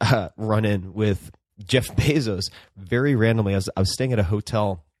similar run-in with Jeff Bezos very randomly. I was staying at a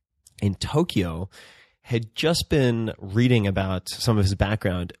hotel in Tokyo. Had just been reading about some of his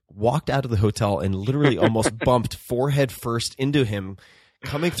background, walked out of the hotel and literally almost bumped forehead first into him,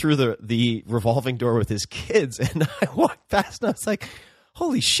 coming through the revolving door with his kids. And I walked past and I was like,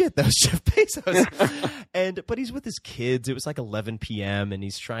 holy shit, that was Jeff Bezos. But he's with his kids. It was like 11 p.m. and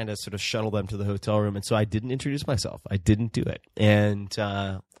he's trying to sort of shuttle them to the hotel room. And so I didn't introduce myself. I didn't do it. And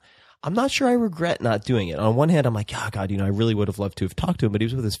I'm not sure I regret not doing it. On one hand, I'm like, oh, God, I really would have loved to have talked to him, but he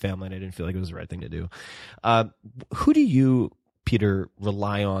was with his family, and I didn't feel like it was the right thing to do. Who do you, Peter,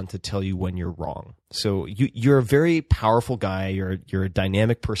 rely on to tell you when you're wrong? So you're a very powerful guy. You're a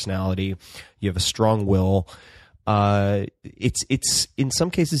dynamic personality. You have a strong will. It's in some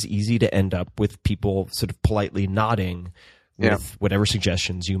cases easy to end up with people sort of politely nodding with whatever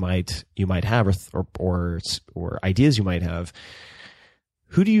suggestions you might have or ideas you might have.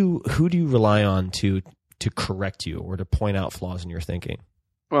 Who do you rely on to correct you or to point out flaws in your thinking?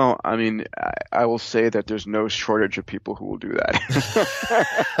 Well, I mean, I will say that there's no shortage of people who will do that.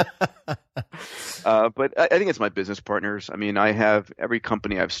 But I think it's my business partners. I mean, I have every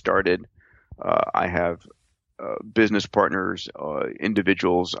company I've started. I have business partners,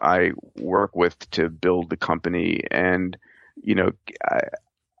 individuals I work with to build the company, and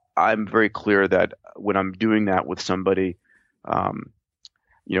I'm very clear that when I'm doing that with somebody.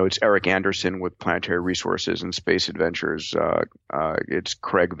 It's Eric Anderson with Planetary Resources and Space Adventures. It's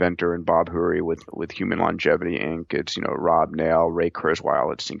Craig Venter and Bob Hurry with Human Longevity Inc. It's, Rob Nail, Ray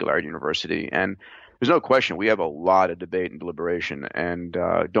Kurzweil at Singularity University. And there's no question we have a lot of debate and deliberation and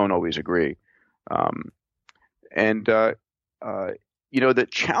don't always agree. The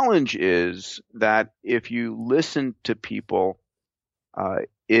challenge is that if you listen to people,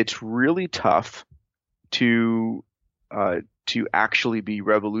 it's really tough to actually be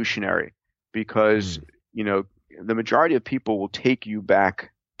revolutionary because, the majority of people will take you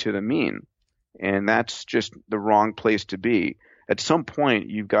back to the mean, and that's just the wrong place to be. At some point,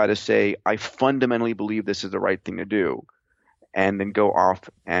 you've got to say, I fundamentally believe this is the right thing to do, and then go off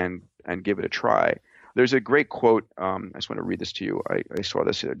and give it a try. There's a great quote. I just want to read this to you. I saw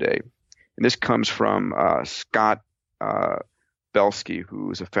this the other day, and this comes from Scott Belsky,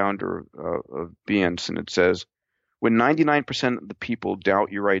 who is a founder of Behance, and it says, when 99% of the people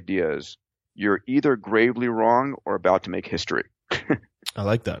doubt your ideas, you're either gravely wrong or about to make history. I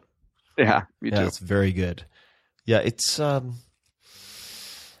like that. Yeah, me too. That's very good. Yeah, it's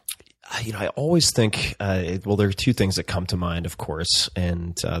I always think, well, there are two things that come to mind, of course,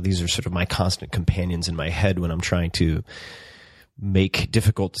 and these are sort of my constant companions in my head when I'm trying to make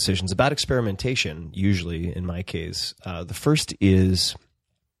difficult decisions about experimentation, usually in my case. The first is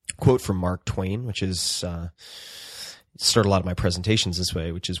a quote from Mark Twain, which is start a lot of my presentations this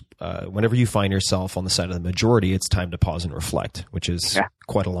way, which is whenever you find yourself on the side of the majority, it's time to pause and reflect, which is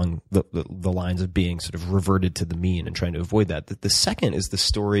quite along the lines of being sort of reverted to the mean and trying to avoid that. The second is the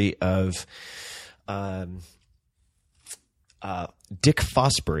story of Dick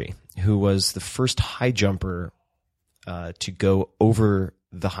Fosbury, who was the first high jumper to go over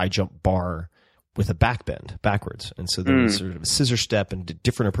the high jump bar with a back bend backwards. And so there was sort of a scissor step and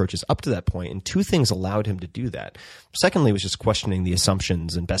different approaches up to that point. And two things allowed him to do that. Secondly, was just questioning the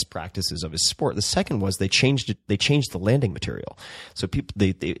assumptions and best practices of his sport. The second was they changed the landing material. So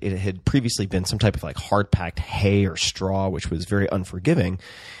it had previously been some type of like hard packed hay or straw, which was very unforgiving.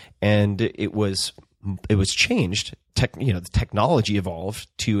 And it was changed. The technology evolved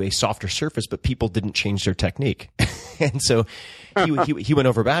to a softer surface, but people didn't change their technique. And so he went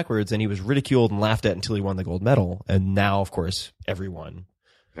over backwards, and he was ridiculed and laughed at until he won the gold medal. And now, of course, everyone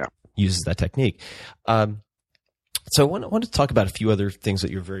uses that technique. So I want to talk about a few other things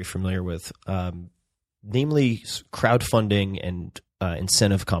that you're very familiar with, namely crowdfunding and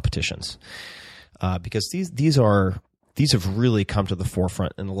incentive competitions, because these have really come to the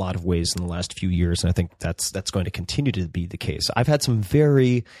forefront in a lot of ways in the last few years, and I think that's going to continue to be the case. I've had some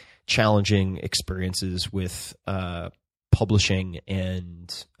very challenging experiences with publishing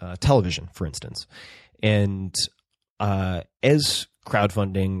and television, for instance. And as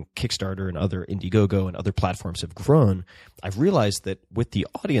crowdfunding, Kickstarter, and other Indiegogo and other platforms have grown, I've realized that with the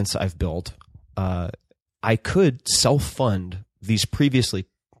audience I've built, I could self-fund these previously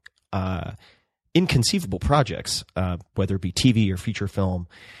inconceivable projects, whether it be TV or feature film.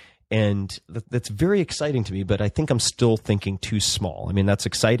 And that's very exciting to me, but I think I'm still thinking too small. I mean, that's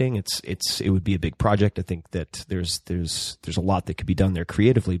exciting. It would be a big project. I think that there's a lot that could be done there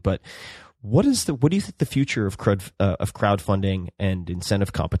creatively. But what do you think the future of crowdfunding and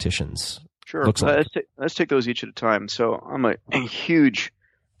incentive competitions looks like? Let's take those each at a time. So I'm a huge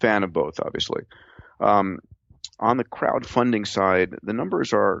fan of both, obviously. On the crowdfunding side, the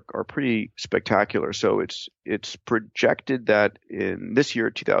numbers are pretty spectacular. So it's projected that in this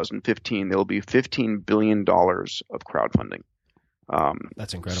year, 2015, there will be $15 billion of crowdfunding.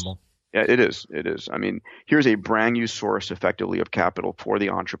 That's incredible. Yeah, it is. It is. I mean, here's a brand new source effectively of capital for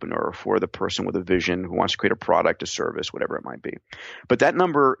the entrepreneur, for the person with a vision who wants to create a product, a service, whatever it might be. But that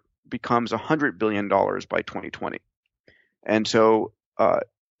number becomes $100 billion by 2020. And so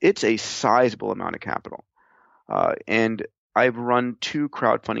it's a sizable amount of capital. And I've run two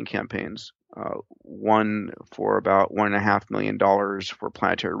crowdfunding campaigns, one for about $1.5 million for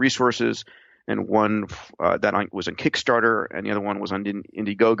Planetary Resources, and one that was on Kickstarter, and the other one was on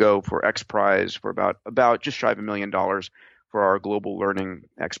Indiegogo for X Prize for about just shy of $1 million for our Global Learning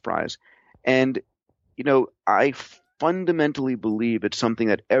X Prize. And, I fundamentally believe it's something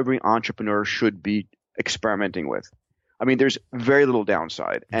that every entrepreneur should be experimenting with. I mean, there's very little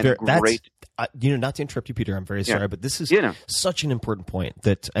downside and great. Not to interrupt you, Peter, I'm very sorry, but this is such an important point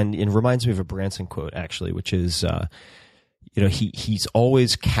and it reminds me of a Branson quote, actually, which is, he's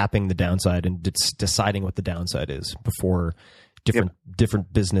always capping the downside and deciding what the downside is before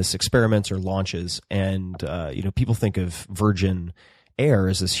different business experiments or launches. And, people think of Virgin Air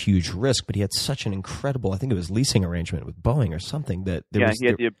as this huge risk, but he had such an incredible, I think it was leasing arrangement with Boeing or something that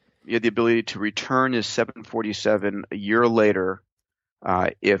he had the ability to return his 747 a year later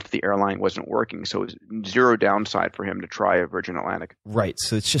if the airline wasn't working. So it was zero downside for him to try a Virgin Atlantic. Right.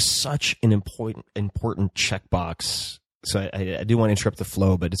 So it's just such an important checkbox. So I do want to interrupt the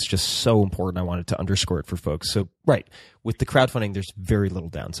flow, but it's just so important. I wanted to underscore it for folks. So, right. With the crowdfunding, there's very little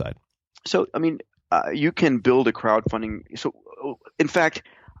downside. So, I mean, you can build a crowdfunding. So, in fact,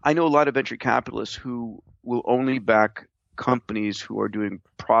 I know a lot of venture capitalists who will only back companies who are doing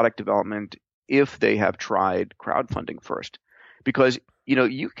product development if they have tried crowdfunding first, because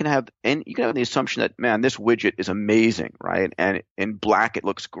you can have the assumption that, man, this widget is amazing, right? And in black it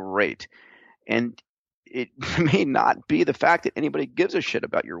looks great, and it may not be the fact that anybody gives a shit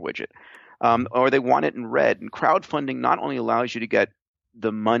about your widget, or they want it in red. And crowdfunding not only allows you to get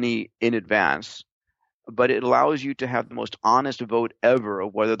the money in advance, but it allows you to have the most honest vote ever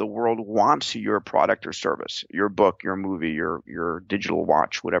of whether the world wants your product or service, your book, your movie, your digital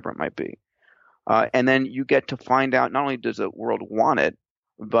watch, whatever it might be. And then you get to find out not only does the world want it,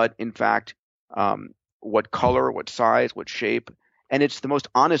 but in fact, what color, what size, what shape. and it's the most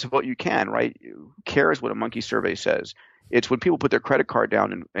honest vote you can, right? Who cares what a monkey survey says? It's when people put their credit card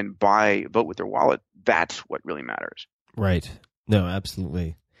down and vote with their wallet. That's what really matters. Right. No,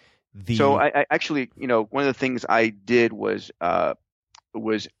 absolutely. So I actually, one of the things I did was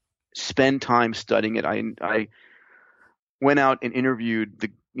spend time studying it. I went out and interviewed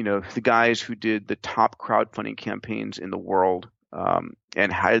the guys who did the top crowdfunding campaigns in the world,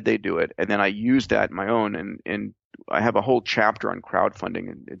 and how did they do it? And then I used that in my own, and I have a whole chapter on crowdfunding,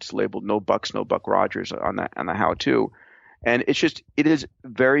 and it's labeled "No Bucks, No Buck Rogers" on the how-to. And it is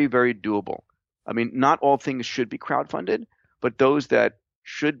very, very doable. I mean, not all things should be crowdfunded, but those that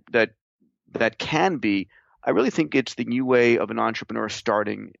can be, I really think it's the new way of an entrepreneur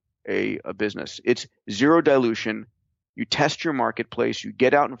starting a business. It's zero dilution. You test your marketplace, you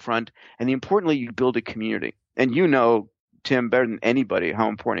get out in front, and importantly, you build a community. And Tim, better than anybody, how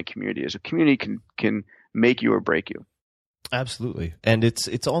important a community is. A community can make you or break you. Absolutely. And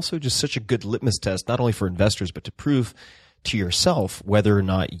it's also just such a good litmus test, not only for investors, but to prove to yourself whether or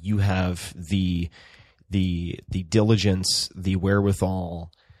not you have the diligence, the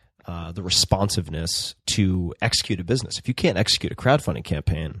wherewithal, the responsiveness to execute a business. If you can't execute a crowdfunding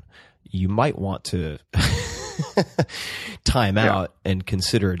campaign, you might want to time out and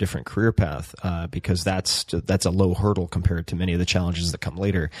consider a different career path, because that's a low hurdle compared to many of the challenges that come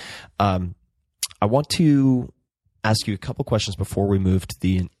later. I want to ask you a couple questions before we move to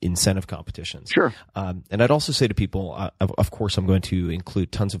the incentive competitions. Sure. And I'd also say to people, of course, I'm going to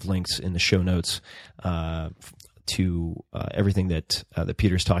include tons of links in the show notes to everything that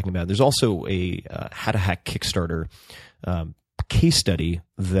Peter's talking about. There's also a How to Hack Kickstarter case study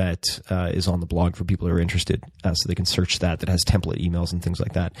that is on the blog for people who are interested, so they can search that has template emails and things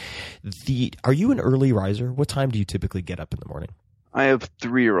like that. Are you an early riser? What time do you typically get up in the morning? I have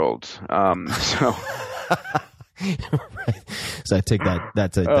 3-year-olds, so. Right. So I take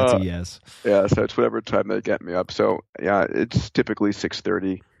that's a yes. Yeah, so it's whatever time they get me up. So yeah, it's typically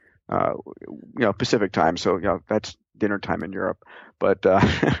 6:30, Pacific time. So that's dinner time in Europe. But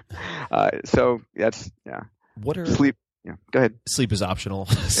so that's sleep. Yeah, go ahead. Sleep is optional.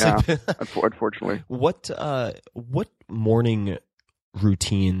 Yeah, unfortunately. What morning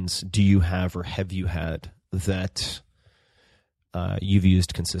routines do you have or have you had that you've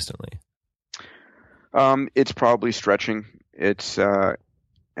used consistently? It's probably stretching. It's a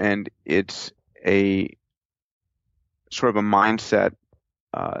sort of a mindset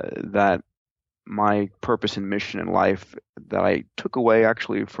that my purpose and mission in life that I took away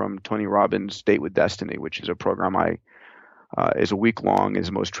actually from Tony Robbins' Date with Destiny, which is a program is a week long, is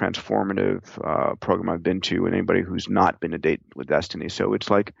the most transformative program I've been to, and anybody who's not been to Date with Destiny. So it's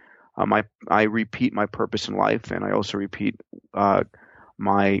like I repeat my purpose in life, and I also repeat the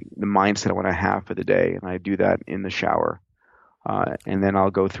mindset I want to have for the day, and I do that in the shower. And then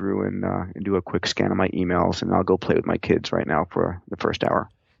I'll go through and do a quick scan of my emails, and I'll go play with my kids right now for the first hour.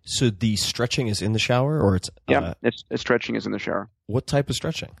 So the stretching is in the shower, or it's stretching is in the shower. What type of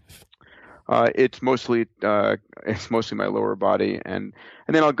stretching? It's mostly my lower body, and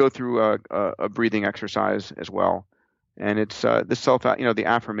then I'll go through a breathing exercise as well. And it's the the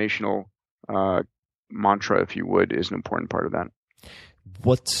affirmational mantra, if you would, is an important part of that.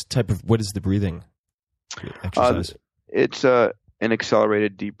 What is the breathing exercise? It's an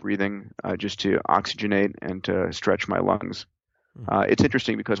accelerated deep breathing, just to oxygenate and to stretch my lungs. It's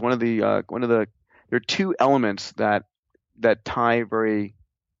interesting because there are two elements that tie very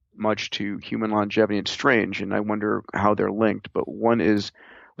much to human longevity. It's strange, and I wonder how they're linked. But one is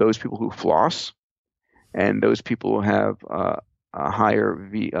those people who floss, and those people who have a higher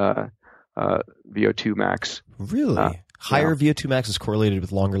VO2 max. Really? Higher VO2 max is correlated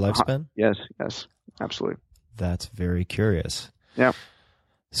with longer lifespan? Yes, absolutely. That's very curious. Yeah.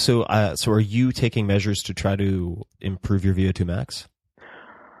 So are you taking measures to try to improve your VO2 max?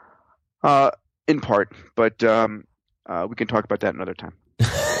 In part, but we can talk about that another time.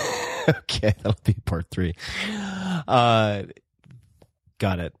 Okay, that'll be part 3. Got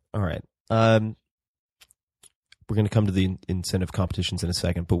it. All right. We're going to come to the incentive competitions in a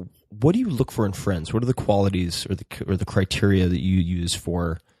second, but what do you look for in friends? What are the qualities or the criteria that you use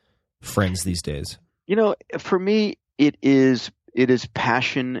for friends these days? For me, it is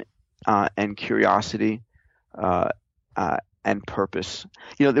passion and curiosity and purpose.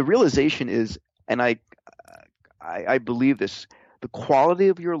 The realization is, and I believe this, the quality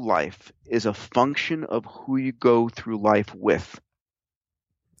of your life is a function of who you go through life with.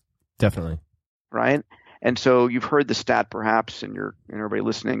 Definitely. Right? And so you've heard the stat perhaps, and everybody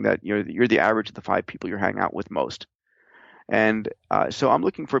listening, that you're the average of the 5 people you're hanging out with most. And so I'm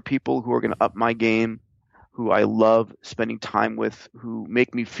looking for people who are going to up my game, who I love spending time with, who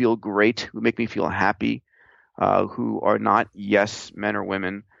make me feel great, who make me feel happy, who are not yes men or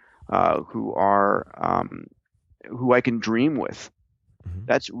women, who I can dream with. Mm-hmm.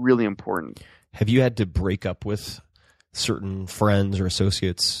 That's really important. Have you had to break up with certain friends or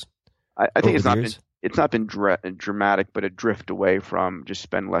associates? I think it's not been dramatic, but a drift away from, just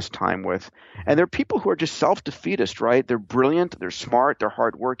spend less time with. And there are people who are just self-defeatist, right? They're brilliant, they're smart, they're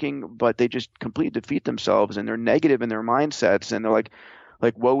hardworking, but they just completely defeat themselves, and they're negative in their mindsets, and they're like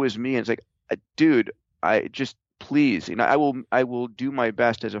woe is me. And it's like, dude, I just please, I will do my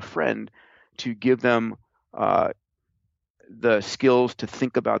best as a friend to give them the skills to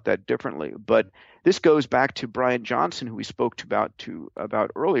think about that differently. But this goes back to Brian Johnson, who we spoke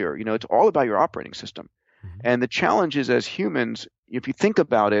about earlier. It's all about your operating system. Mm-hmm. And the challenge is, as humans, if you think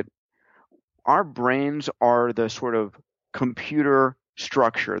about it, our brains are the sort of computer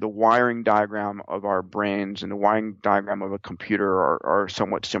structure. The wiring diagram of our brains and the wiring diagram of a computer are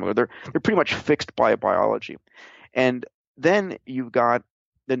somewhat similar. They're pretty much fixed by biology. And then you've got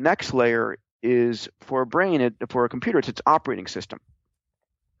the next layer is, for a brain, for a computer, it's its operating system,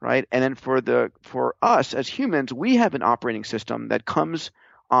 right? And then for us as humans, we have an operating system that comes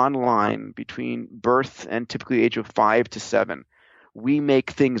online between birth and typically the age of 5 to 7. We make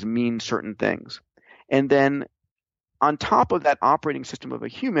things mean certain things. And then on top of that operating system of a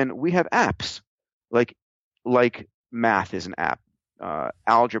human, we have apps, like math is an app,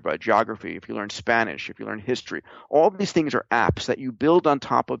 algebra, geography, if you learn Spanish, if you learn history, all of these things are apps that you build on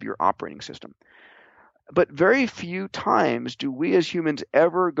top of your operating system. But very few times do we as humans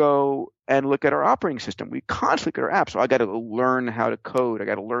ever go and look at our operating system. We constantly look at our apps. So I got to learn how to code. I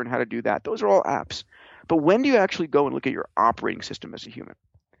got to learn how to do that. Those are all apps. But when do you actually go and look at your operating system as a human?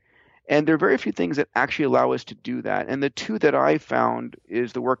 And there are very few things that actually allow us to do that. And the two that I found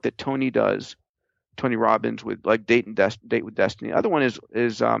is the work that Tony Robbins, with like Date with Destiny. The other one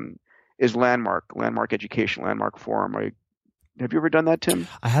is Landmark Education, Landmark Forum. Have you ever done that, Tim?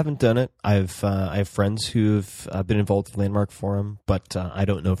 I haven't done it. I have friends who've been involved with Landmark Forum, but I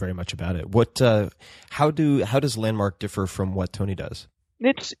don't know very much about it. How does Landmark differ from what Tony does?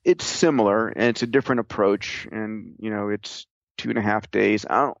 It's similar, and it's a different approach, and it's 2.5 days.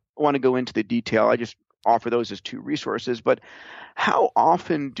 I don't want to go into the detail. I just offer those as two resources. But how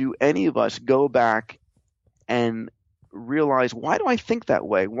often do any of us go back and realize, why do I think that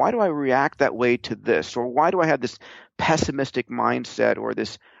way? Why do I react that way to this? Or why do I have this pessimistic mindset, or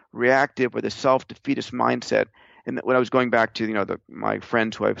this reactive or this self-defeatist mindset? And when I was going back to, my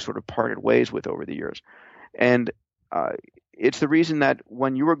friends who I've sort of parted ways with over the years. And it's the reason that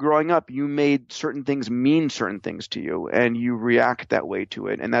when you were growing up, you made certain things mean certain things to you, and you react that way to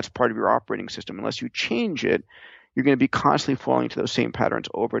it. And that's part of your operating system. Unless you change it, you're going to be constantly falling into those same patterns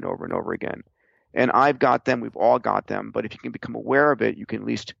over and over and over again. And I've got them. We've all got them. But if you can become aware of it, you can at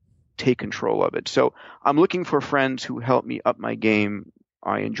least take control of it. So I'm looking for friends who help me up my game.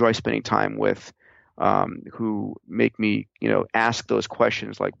 I enjoy spending time with, who make me, ask those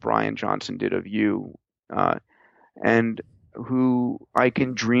questions like Brian Johnson did of you, and who I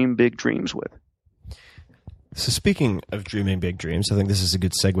can dream big dreams with. So speaking of dreaming big dreams, I think this is a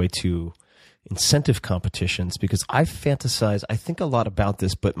good segue to incentive competitions, because I think a lot about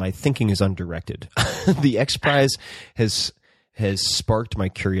this, but my thinking is undirected. The X Prize has sparked my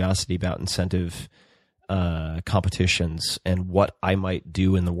curiosity about incentive competitions and what I might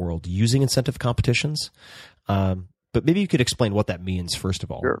do in the world using incentive competitions. But maybe you could explain what that means, first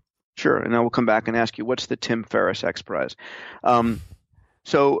of all. Sure. And then we'll come back and ask you, what's the Tim Ferriss X Prize?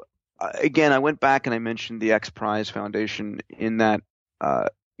 So again, I went back and I mentioned the X Prize Foundation in that,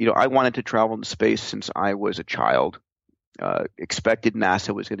 I wanted to travel into space since I was a child, expected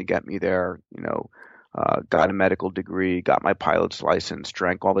NASA was going to get me there, got a medical degree, got my pilot's license,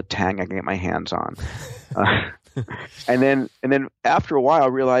 drank all the Tang I can get my hands on. And then after a while, I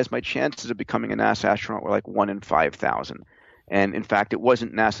realized my chances of becoming a NASA astronaut were like 1 in 5,000. And in fact, it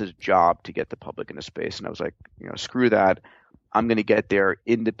wasn't NASA's job to get the public into space. And I was like, screw that. I'm going to get there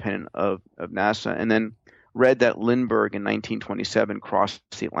independent of NASA. And then read that Lindbergh in 1927 crossed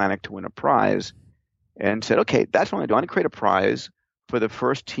the Atlantic to win a prize, and said, okay, that's what I'm going to do. I'm going to create a prize for the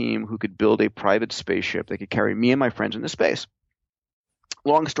first team who could build a private spaceship that could carry me and my friends into space.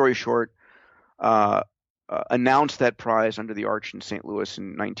 Long story short, announced that prize under the arch in St. Louis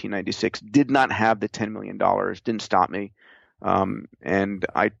in 1996. Did not have the $10 million. Didn't stop me. And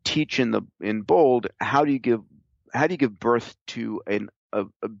I teach in bold, how do you give birth to a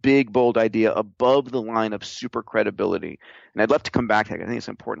big, bold idea above the line of super credibility? And I'd love to come back to that. I think it's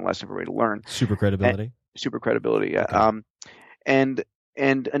an important lesson for everybody to learn. Super credibility? Super credibility, yeah. Okay. And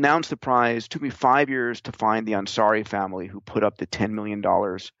and announced the prize. It took me 5 years to find the Ansari family who put up the $10 million.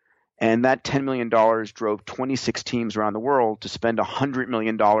 And that $10 million drove 26 teams around the world to spend $100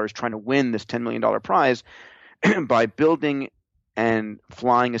 million trying to win this $10 million prize by building and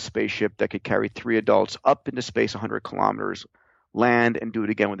flying a spaceship that could carry 3 adults up into space 100 kilometers, land, and do it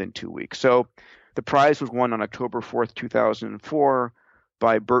again within 2 weeks. So the prize was won on October 4th, 2004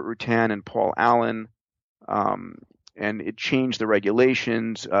 by Burt Rutan and Paul Allen. And it changed the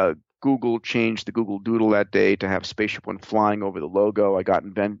regulations. Google changed the Google Doodle that day to have Spaceship One flying over the logo. I got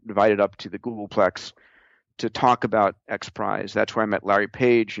invited up to the Googleplex to talk about X Prize. That's where I met Larry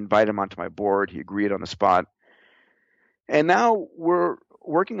Page, invited him onto my board. He agreed on the spot. And now we're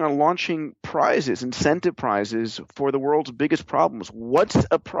working on launching prizes, incentive prizes for the world's biggest problems. What's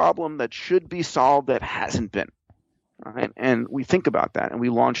a problem that should be solved that hasn't been? Right? And we think about that, and we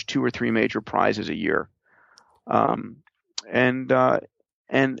launch 2 or 3 major prizes a year. And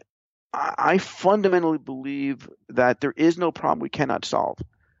I fundamentally believe that there is no problem we cannot solve,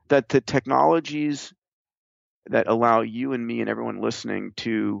 that the technologies that allow you and me and everyone listening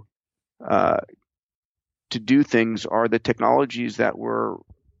to do things are the technologies that were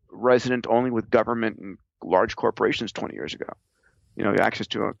resident only with government and large corporations 20 years ago. Access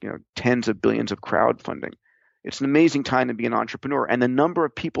to tens of billions of crowdfunding. It's an amazing time to be an entrepreneur, and the number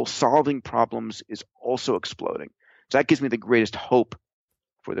of people solving problems is also exploding. So that gives me the greatest hope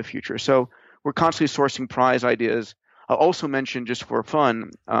for the future. So we're constantly sourcing prize ideas. I'll also mention, just for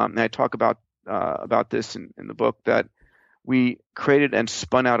fun, and I talk about this in the book, that we created and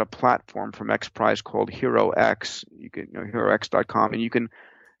spun out a platform from X Prize called HeroX. You can herox.com, and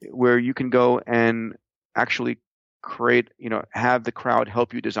where you can go and actually create, have the crowd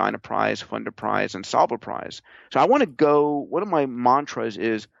help you design a prize, fund a prize, and solve a prize. So I want to go. One of my mantras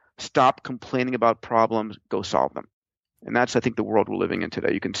is stop complaining about problems, go solve them. And that's, I think, the world we're living in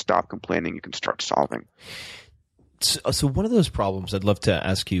today. You can stop complaining, you can start solving. So one of those problems I'd love to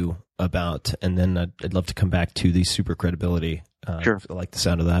ask you about, and then I'd love to come back to the super credibility. Sure. I like the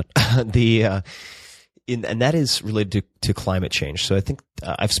sound of that. And that is related to climate change. So I think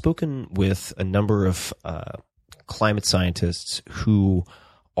I've spoken with a number of climate scientists who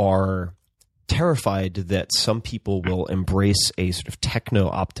are terrified that some people will embrace a sort of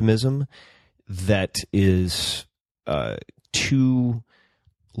techno-optimism that is too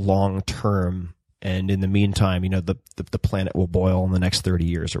long-term, and in the meantime, the planet will boil in the next 30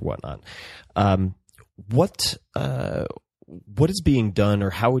 years or whatnot. What is being done, or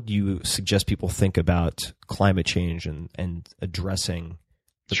how would you suggest people think about climate change and addressing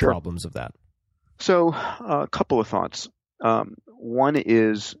the Sure. problems of that? So a couple of thoughts. One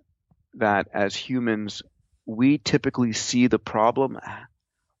is that as humans, we typically see the problem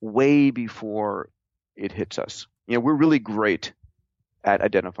way before it hits us. We're really great at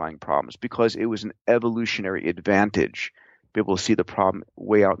identifying problems because it was an evolutionary advantage to be able to see the problem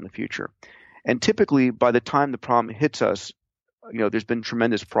way out in the future. And typically, by the time the problem hits us, there's been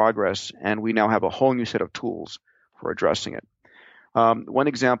tremendous progress, and we now have a whole new set of tools for addressing it. One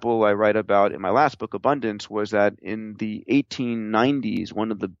example I write about in my last book, Abundance, was that in the 1890s,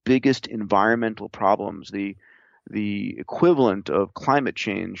 one of the biggest environmental problems, the equivalent of climate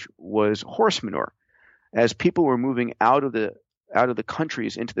change, was horse manure. As people were moving out of the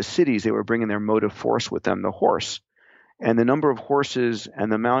countries into the cities, they were bringing their motive force with them, the horse. And the number of horses and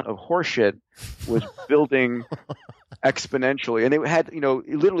the amount of horse shit was building exponentially. And they had,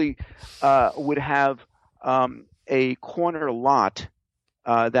 literally would have a corner lot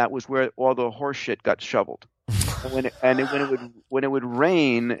that was where all the horse shit got shoveled. When it would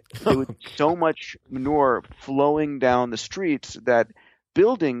rain, there would be so much manure flowing down the streets that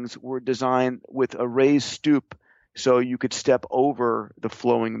buildings were designed with a raised stoop so you could step over the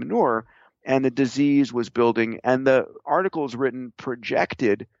flowing manure, and the disease was building. And the articles written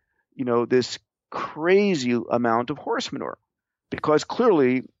projected, this crazy amount of horse manure, because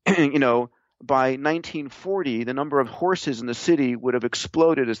clearly, by 1940, the number of horses in the city would have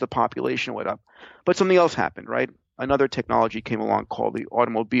exploded as the population went up. But something else happened, right? Another technology came along called the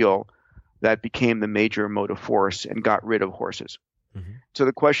automobile that became the major motive force and got rid of horses. Mm-hmm. So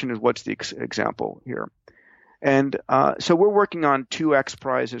the question is, what's the example here? And so we're working on 2 X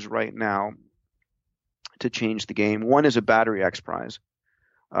prizes right now to change the game. One is a battery X prize,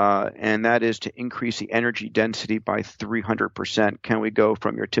 and that is to increase the energy density by 300%. Can we go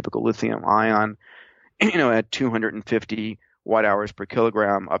from your typical lithium ion, at 250 watt hours per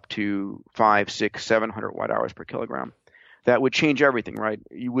kilogram up to 500, 600, 700 watt hours per kilogram? That would change everything, right?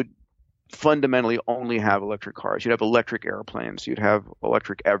 You would fundamentally only have electric cars. You'd have electric airplanes. You'd have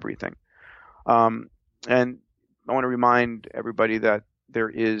electric everything. And I want to remind everybody that there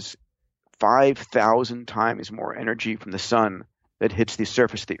is 5,000 times more energy from the sun that hits the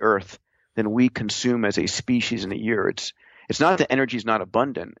surface of the Earth than we consume as a species in a year. It's not that energy is not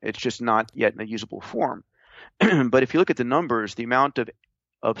abundant. It's just not yet in a usable form. But if you look at the numbers, the amount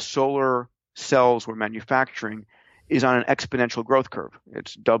of solar cells we're manufacturing is on an exponential growth curve.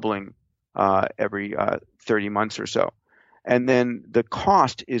 It's doubling every 30 months or so. And then the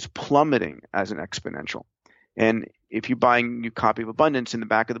cost is plummeting as an exponential. And if you buy a new copy of Abundance in the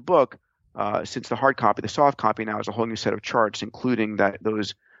back of the book, since the hard copy, the soft copy now is a whole new set of charts, including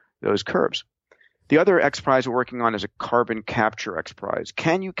those curves. The other X Prize we're working on is a carbon capture X Prize.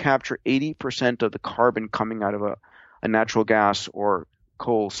 Can you capture 80% of the carbon coming out of a natural gas or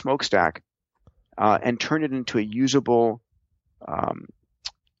coal smokestack and turn it into a usable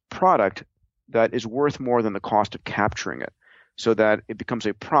product that is worth more than the cost of capturing it, so that it becomes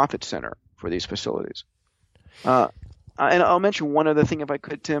a profit center for these facilities? And I'll mention one other thing if I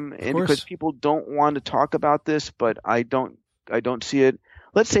could, Tim, and because people don't want to talk about this, but I don't see it.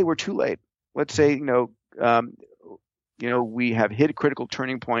 Let's say we're too late. Let's say we have hit a critical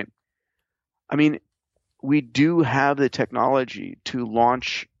turning point. I mean, we do have the technology to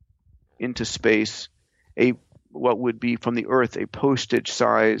launch into space what would be from the Earth a postage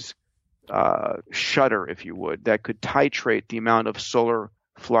size shutter, if you would, that could titrate the amount of solar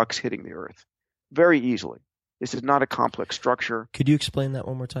flux hitting the Earth very easily. This is not a complex structure. Could you explain that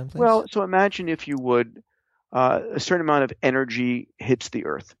one more time, please? Well, so imagine, if you would, a certain amount of energy hits the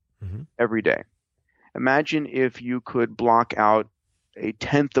Earth every day. Imagine if you could block out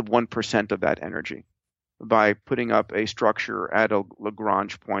 0.1% of that energy by putting up a structure at a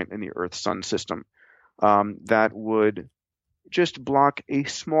Lagrange point in the Earth-Sun system that would just block a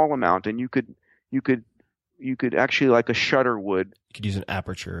small amount, and you could actually, like a shutter would. You could use an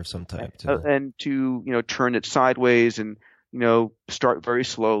aperture of some type to turn it sideways and start very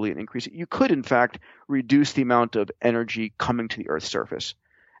slowly and increase it. You could, in fact, reduce the amount of energy coming to the Earth's surface,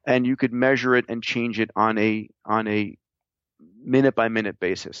 and you could measure it and change it on a minute by minute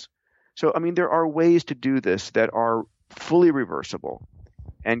basis. So, I mean, there are ways to do this that are fully reversible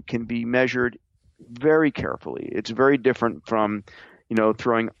and can be measured very carefully. It's very different from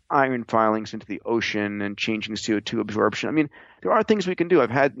throwing iron filings into the ocean and changing CO2 absorption. I mean, there are things we can do. I've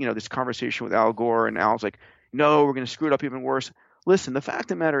had, this conversation with Al Gore, and Al's like, no, we're going to screw it up even worse. Listen, the fact of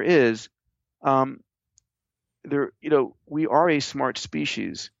the matter is, we are a smart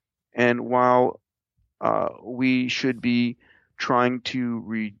species. And while we should be trying to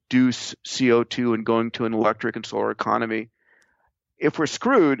reduce CO2 and going to an electric and solar economy, if we're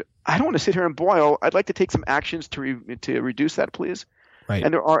screwed, I don't want to sit here and boil. I'd like to take some actions to reduce that, please. Right.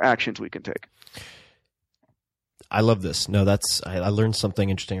 And there are actions we can take. I love this. No, I learned something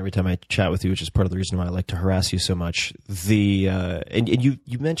interesting every time I chat with you, which is part of the reason why I like to harass you so much. And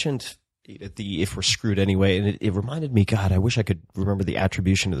you mentioned if we're screwed anyway, and it reminded me, God, I wish I could remember the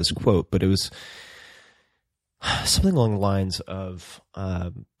attribution of this quote, but it was something along the lines of,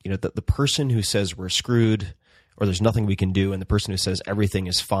 the person who says we're screwed or there's nothing we can do, and the person who says everything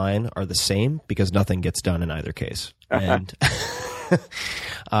is fine are the same, because nothing gets done in either case. And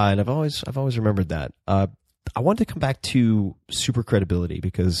and I've always remembered that. I wanted to come back to super credibility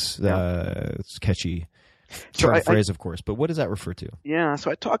because it's catchy phrase, of course. But what does that refer to? Yeah,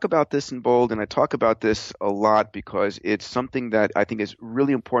 so I talk about this in bold, and I talk about this a lot because it's something that I think is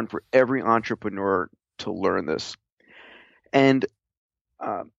really important for every entrepreneur to learn this. And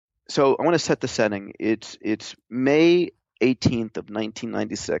so I want to set the setting. It's May 18th of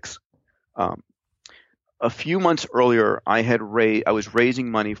 1996. A few months earlier, I was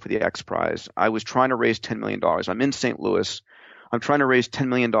raising money for the X Prize. I was trying to raise $10 million. I'm in St. Louis. I'm trying to raise $10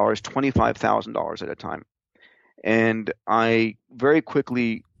 million, $25,000 at a time. And I very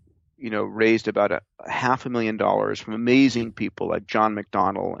quickly, raised about $500,000 from amazing people like John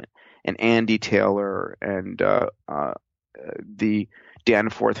McDonnell and Andy Taylor and the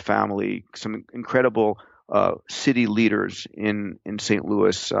Danforth family, some incredible city leaders in St.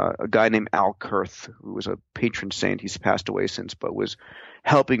 Louis, a guy named Al Kurth, who was a patron saint. He's passed away since, but was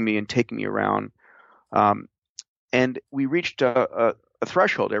helping me and taking me around. And we reached a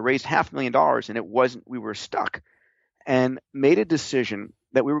threshold. I raised $500,000, and we were stuck, and made a decision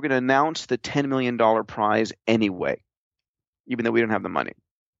that we were going to announce the $10 million prize anyway, even though we didn't have the money.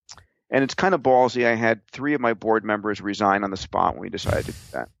 And it's kind of ballsy. I had 3 of my board members resign on the spot when we decided to do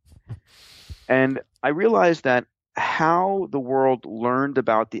that. And I realized that how the world learned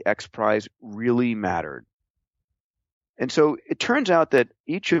about the X Prize really mattered. And so it turns out that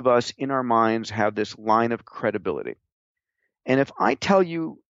each of us in our minds have this line of credibility. And if I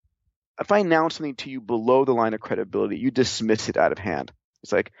announce something to you below the line of credibility, you dismiss it out of hand.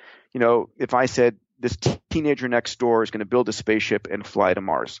 It's like, if I said this teenager next door is going to build a spaceship and fly to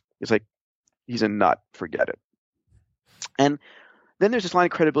Mars, it's like, he's a nut, forget it. And then there's this line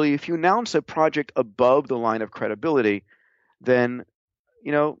of credibility. If you announce a project above the line of credibility, then,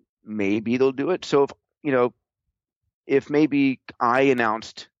 maybe they'll do it. So if maybe I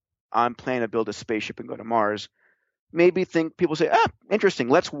announced I'm planning to build a spaceship and go to Mars, maybe people say, interesting,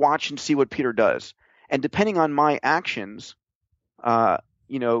 let's watch and see what Peter does. And depending on my actions, they'll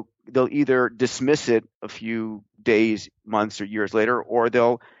either dismiss it a few days, months, or years later, or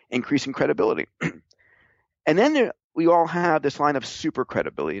they'll increase in credibility. And then we all have this line of super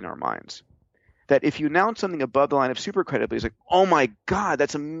credibility in our minds, that if you announce something above the line of super credibility, it's like, oh my God,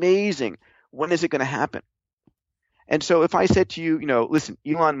 that's amazing. When is it going to happen? And so if I said to you, listen,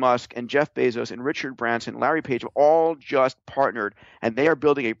 Elon Musk and Jeff Bezos and Richard Branson, Larry Page have all just partnered and they are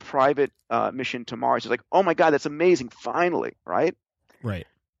building a private mission to Mars. It's like, oh my God, that's amazing. Finally, right? Right.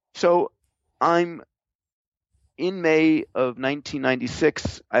 So in May of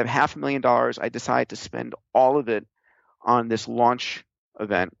 1996, I have $500,000. I decide to spend all of it on this launch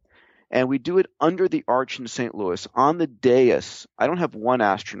event. And we do it under the arch in St. Louis. On the dais, I don't have one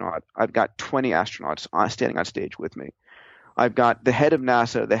astronaut. I've got 20 astronauts standing on stage with me. I've got the head of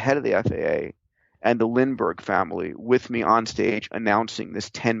NASA, the head of the FAA, and the Lindbergh family with me on stage announcing this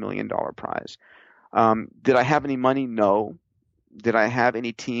 $10 million prize. Did I have any money? No. Did I have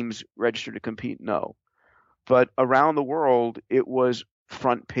any teams registered to compete? No. But around the world, it was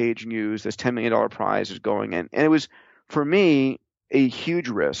front page news. This $10 million prize is going in. And it was, for me, a huge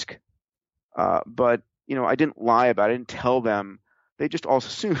risk. But, I didn't lie about it. I didn't tell them. They just all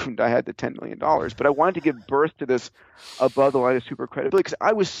assumed I had the $10 million. But I wanted to give birth to this above the line of super credibility because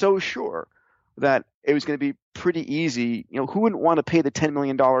I was so sure that it was going to be pretty easy. Who wouldn't want to pay the $10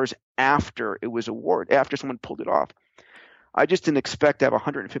 million after it was awarded, after someone pulled it off? I just didn't expect to have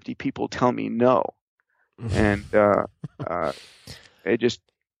 150 people tell me no. And it just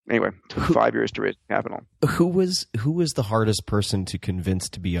 – anyway, it took 5 years to raise capital. Who was the hardest person to convince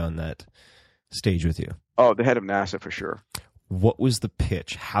to be on that stage with you? Oh, the head of NASA for sure. What was the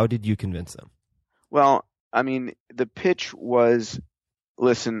pitch? How did you convince them? Well, the pitch was,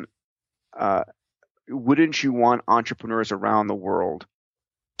 listen, wouldn't you want entrepreneurs around the world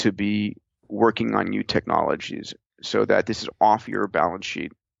to be working on new technologies so that this is off your balance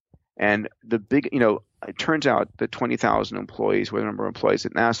sheet? And the big, it turns out the 20,000 employees, with the number of employees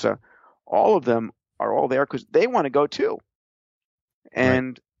at NASA, all of them are all there because they want to go too.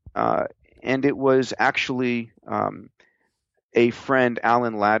 And and it was actually a friend,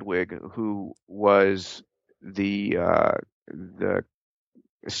 Alan Ladwig, who was the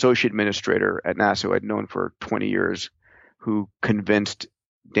associate administrator at NASA, who I'd known for 20 years, who convinced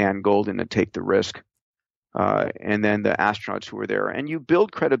Dan Golden to take the risk. And then the astronauts who were there. And you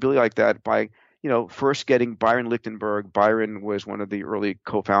build credibility like that by, first getting Byron Lichtenberg. Byron was one of the early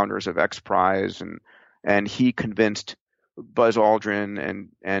co-founders of X Prize, and he convinced Buzz Aldrin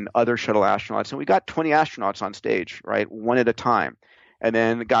and other shuttle astronauts. And we got 20 astronauts on stage, right, one at a time. And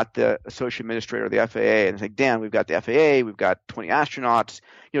then got the associate administrator of the FAA, and it's like, Dan, we've got the FAA, we've got 20 astronauts.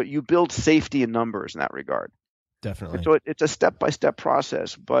 You build safety in numbers in that regard. Definitely. And so it's a step-by-step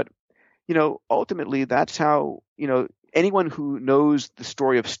process, but ultimately, that's how, anyone who knows the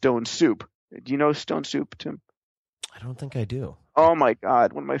story of Stone Soup. Do you know Stone Soup, Tim? I don't think I do. Oh my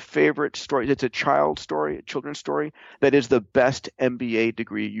God, one of my favorite stories. It's a children's story that is the best MBA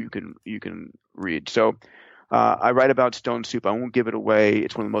degree you can read. So I write about Stone Soup. I won't give it away.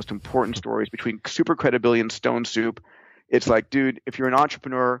 It's one of the most important stories between super credibility and Stone Soup. It's like, dude, if you're an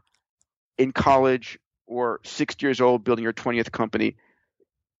entrepreneur in college or 60 years old building your 20th company,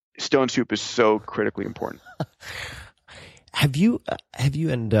 Stone Soup is so critically important. Have you,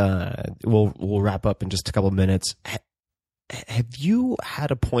 and we'll wrap up in just a couple of minutes. Have you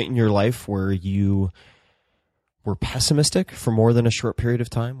had a point in your life where you were pessimistic for more than a short period of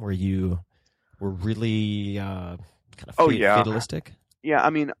time, where you were really kind of fatalistic? Yeah,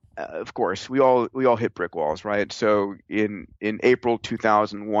 of course, we all hit brick walls, right? So in April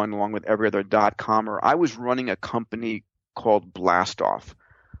 2001, along with every other .comer, I was running a company called Blastoff.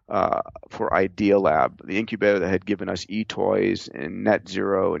 For Idea Lab, the incubator that had given us eToys and Net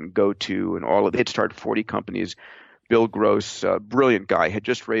Zero and GoTo and all of it. It started 40 companies. Bill Gross, brilliant guy, had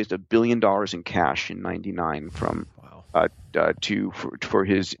just raised $1 billion in cash in '99 from for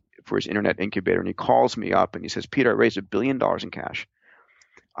his internet incubator. And he calls me up and he says, Peter, I raised $1 billion in cash.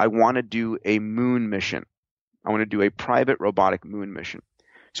 I want to do a moon mission. I want to do a private robotic moon mission.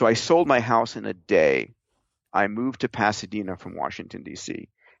 So I sold my house in a day. I moved to Pasadena from Washington, D.C.,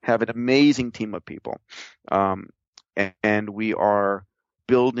 have an amazing team of people. And we are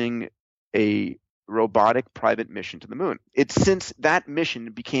building a robotic private mission to the moon. It's since that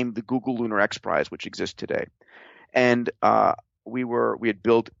mission became the Google Lunar X Prize, which exists today. And we had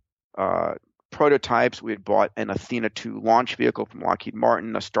built prototypes. We had bought an Athena 2 launch vehicle from Lockheed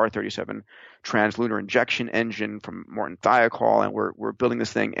Martin, a Star 37 translunar injection engine from Morton Thiokol, and we're building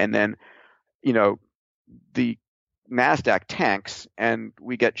this thing. And then, the NASDAQ tanks, and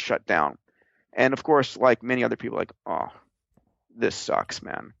we get shut down. And of course, like many other people, like, oh, this sucks,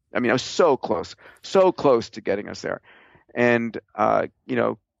 man. I mean, I was so close to getting us there, and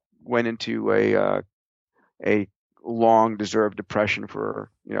went into a long deserved depression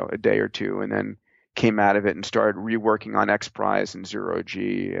for a day or two, and then came out of it and started reworking on X Prize and Zero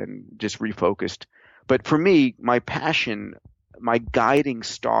G and just refocused. But for me, my passion, my guiding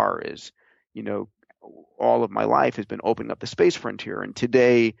star is, all of my life has been opening up the space frontier. And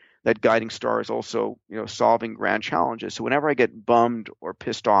today that guiding star is also, solving grand challenges. So whenever I get bummed or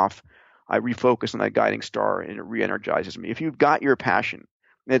pissed off, I refocus on that guiding star and it re-energizes me. If you've got your passion,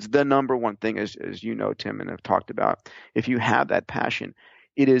 it's the number one thing, as you know, Tim, and have talked about. If you have that passion,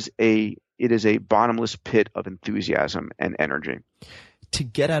 it is a bottomless pit of enthusiasm and energy. To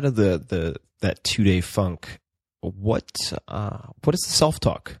get out of that 2-day funk, what does the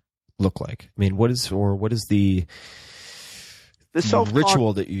self-talk look like? I mean, what is the self-talk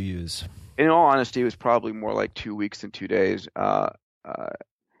ritual that you use? In all honesty, it was probably more like 2 weeks than 2 days.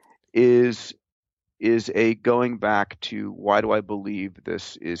 Is a going back to, why do I believe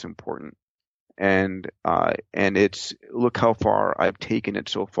this is important? And it's, look how far I've taken it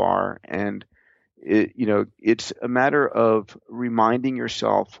so far. And it's a matter of reminding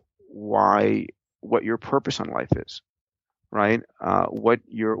yourself what your purpose on life is, right? What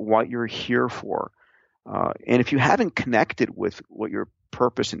you're here for. And if you haven't connected with what your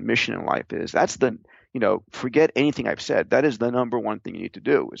purpose and mission in life is, that's forget anything I've said. That is the number one thing you need to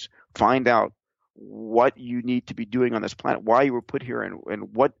do, is find out what you need to be doing on this planet, why you were put here,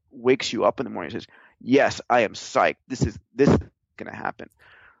 and what wakes you up in the morning and says, yes, I am psyched. This is going to happen,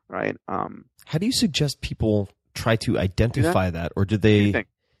 right? How do you suggest people try to identify that, or do they?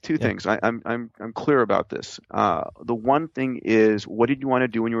 Two things. I'm clear about this. The one thing is, what did you want to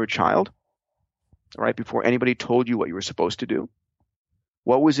do when you were a child? Right before anybody told you what you were supposed to do.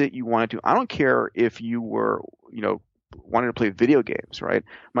 What was it you wanted to? I don't care if you were, wanted to play video games, right?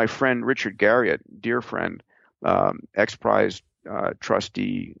 My friend Richard Garriott, dear friend, X Prize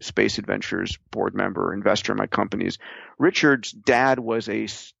trustee, Space Adventures board member, investor in my companies. Richard's dad was a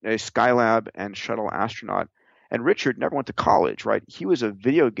Skylab and shuttle astronaut, and Richard never went to college, right? He was a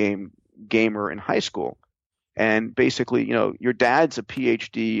video game gamer in high school. And basically, your dad's a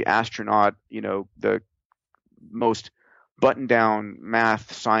PhD astronaut, the most buttoned down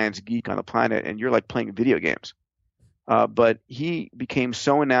math, science geek on the planet, and you're like playing video games. But he became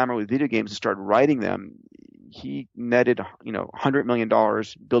so enamored with video games and started writing them. He netted, $100 million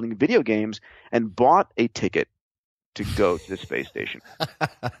building video games and bought a ticket to go to the space station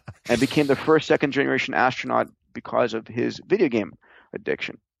and became the first second generation astronaut because of his video game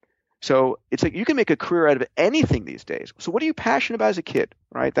addiction. So it's like you can make a career out of anything these days. So what are you passionate about as a kid,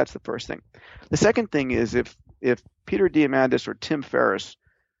 right? That's the first thing. The second thing is, if Peter Diamandis or Tim Ferriss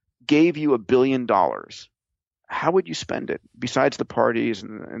gave you $1 billion, how would you spend it besides the parties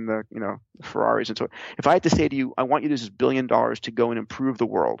and the Ferraris and so on? If I had to say to you, I want you to use $1 billion to go and improve the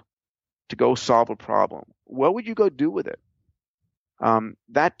world, to go solve a problem, what would you go do with it?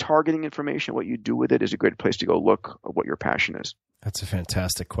 That targeting information, what you do with it, is a great place to go look at what your passion is. That's a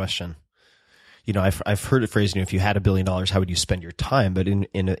fantastic question. I've heard it phrased, if you had $1 billion, how would you spend your time? But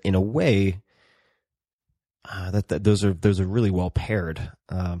in a way, that those are really well paired.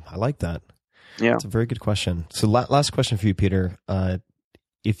 I like that. Yeah, it's a very good question. So last question for you, Peter.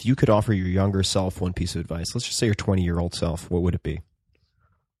 If you could offer your younger self one piece of advice, let's just say your 20-year-old self, what would it be?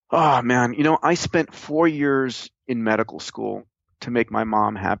 Oh man, I spent 4 years in medical school to make my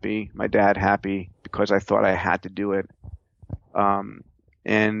mom happy, my dad happy, because I thought I had to do it.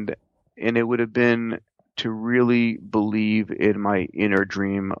 And it would have been to really believe in my inner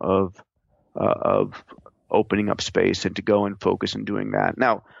dream of opening up space and to go and focus on doing that.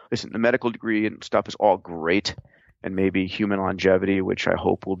 Now, listen, the medical degree and stuff is all great, and maybe human longevity, which I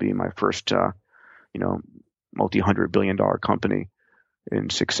hope will be my first, multi-$100 billion company in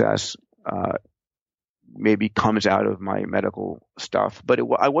success, maybe comes out of my medical stuff. But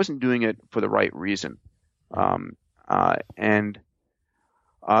I wasn't doing it for the right reason. And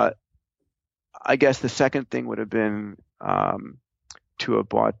I guess the second thing would have been to have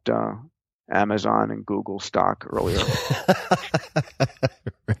bought Amazon and Google stock earlier.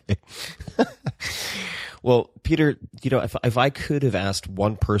 Right. Well, Peter, if I could have asked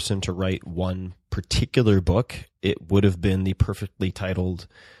one person to write one particular book, it would have been the perfectly titled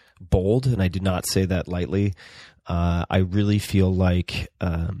Bold, and I do not say that lightly. I really feel like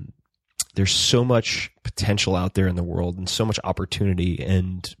there's so much potential out there in the world and so much opportunity.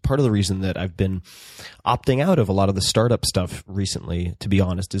 And part of the reason that I've been opting out of a lot of the startup stuff recently, to be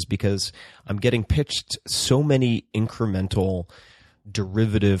honest, is because I'm getting pitched so many incremental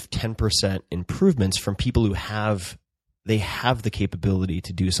derivative 10% improvements from people who have the capability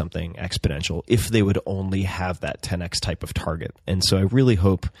to do something exponential if they would only have that 10x type of target. And so I really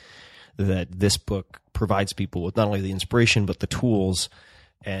hope that this book provides people with not only the inspiration but the tools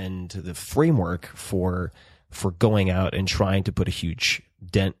and the framework for going out and trying to put a huge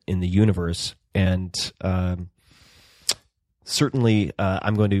dent in the universe. And certainly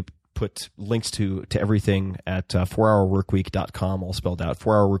I'm going to put links to everything at 4hourworkweek.com, all spelled out,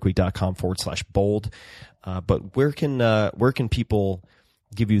 4hourworkweek.com/bold. But where can people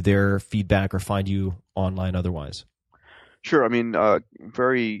give you their feedback or find you online otherwise? Sure. I mean,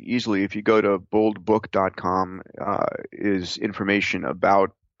 very easily, if you go to boldbook.com, is information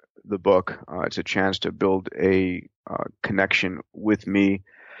about the book. It's a chance to build a connection with me.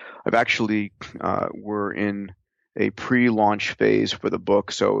 I've actually, we're in a pre-launch phase for the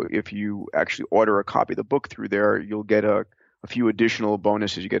book. So if you actually order a copy of the book through there, you'll get a few additional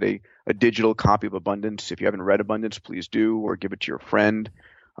bonuses. You get a digital copy of Abundance. If you haven't read Abundance, please do, or give it to your friend.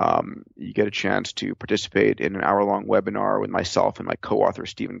 You get a chance to participate in an hour-long webinar with myself and my co-author,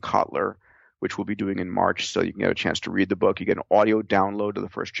 Stephen Kotler, which we'll be doing in March. So you can get a chance to read the book. You get an audio download of the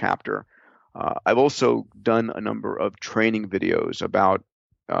first chapter. I've also done a number of training videos about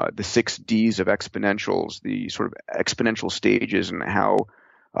the 6 Ds of exponentials, the sort of exponential stages and how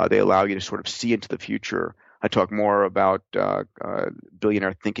they allow you to sort of see into the future. I talk more about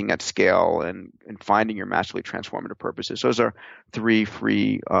billionaire thinking at scale and finding your massively transformative purposes. Those are 3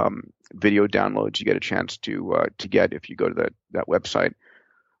 free video downloads you get a chance to get if you go to that website.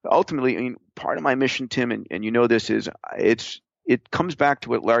 Ultimately, I mean, part of my mission, Tim, and you know this, is it comes back to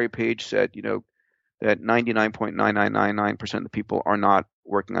what Larry Page said, that 99.9999% of the people are not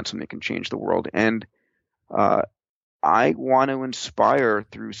working on something that can change the world. And I want to inspire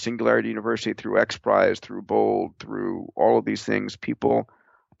through Singularity University, through X Prize, through Bold, through all of these things, people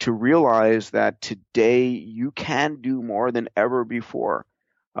to realize that today you can do more than ever before.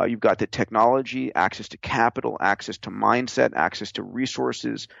 You've got the technology, access to capital, access to mindset, access to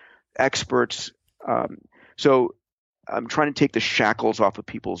resources, experts. So I'm trying to take the shackles off of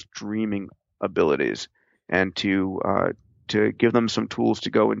people's dreaming abilities and to give them some tools to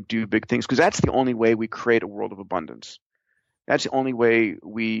go and do big things, because that's the only way we create a world of abundance. That's the only way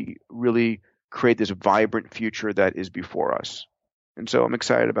we really create this vibrant future that is before us. And so I'm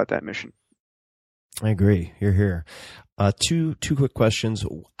excited about that mission. I agree. You're here. Two quick questions.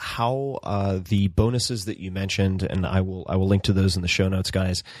 How the bonuses that you mentioned, and I will link to those in the show notes,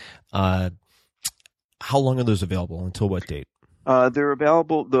 guys. How long are those available? Until what date? They're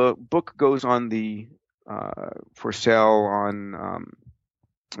available. The book goes on the for sale on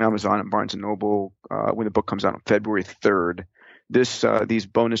Amazon and Barnes & Noble when the book comes out on February 3rd. These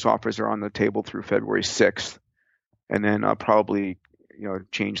bonus offers are on the table through February 6th, and then I'll probably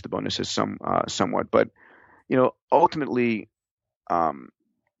change the bonuses somewhat. But ultimately,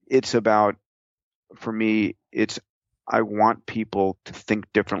 it's about, for me, I want people to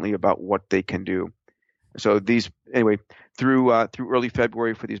think differently about what they can do. So through early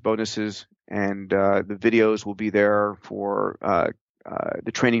February for these bonuses, and the videos will be there for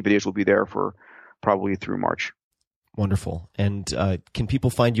the training videos will be there for probably through March. Wonderful. And can people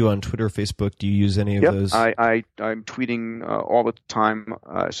find you on Twitter, Facebook? Do you use any of those? I'm tweeting all the time.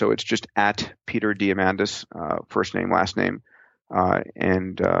 So it's just at Peter Diamandis, first name, last name,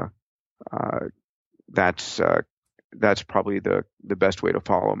 and that's probably the best way to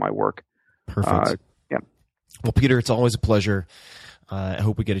follow my work. Perfect. Well, Peter, it's always a pleasure. I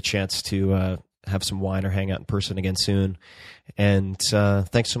hope we get a chance to have some wine or hang out in person again soon. And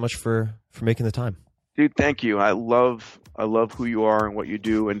thanks so much for making the time. Dude, thank you. I love who you are and what you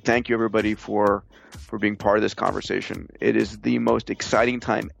do, and thank you everybody for being part of this conversation. It is the most exciting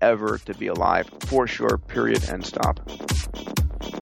time ever to be alive, for sure. Period. End stop.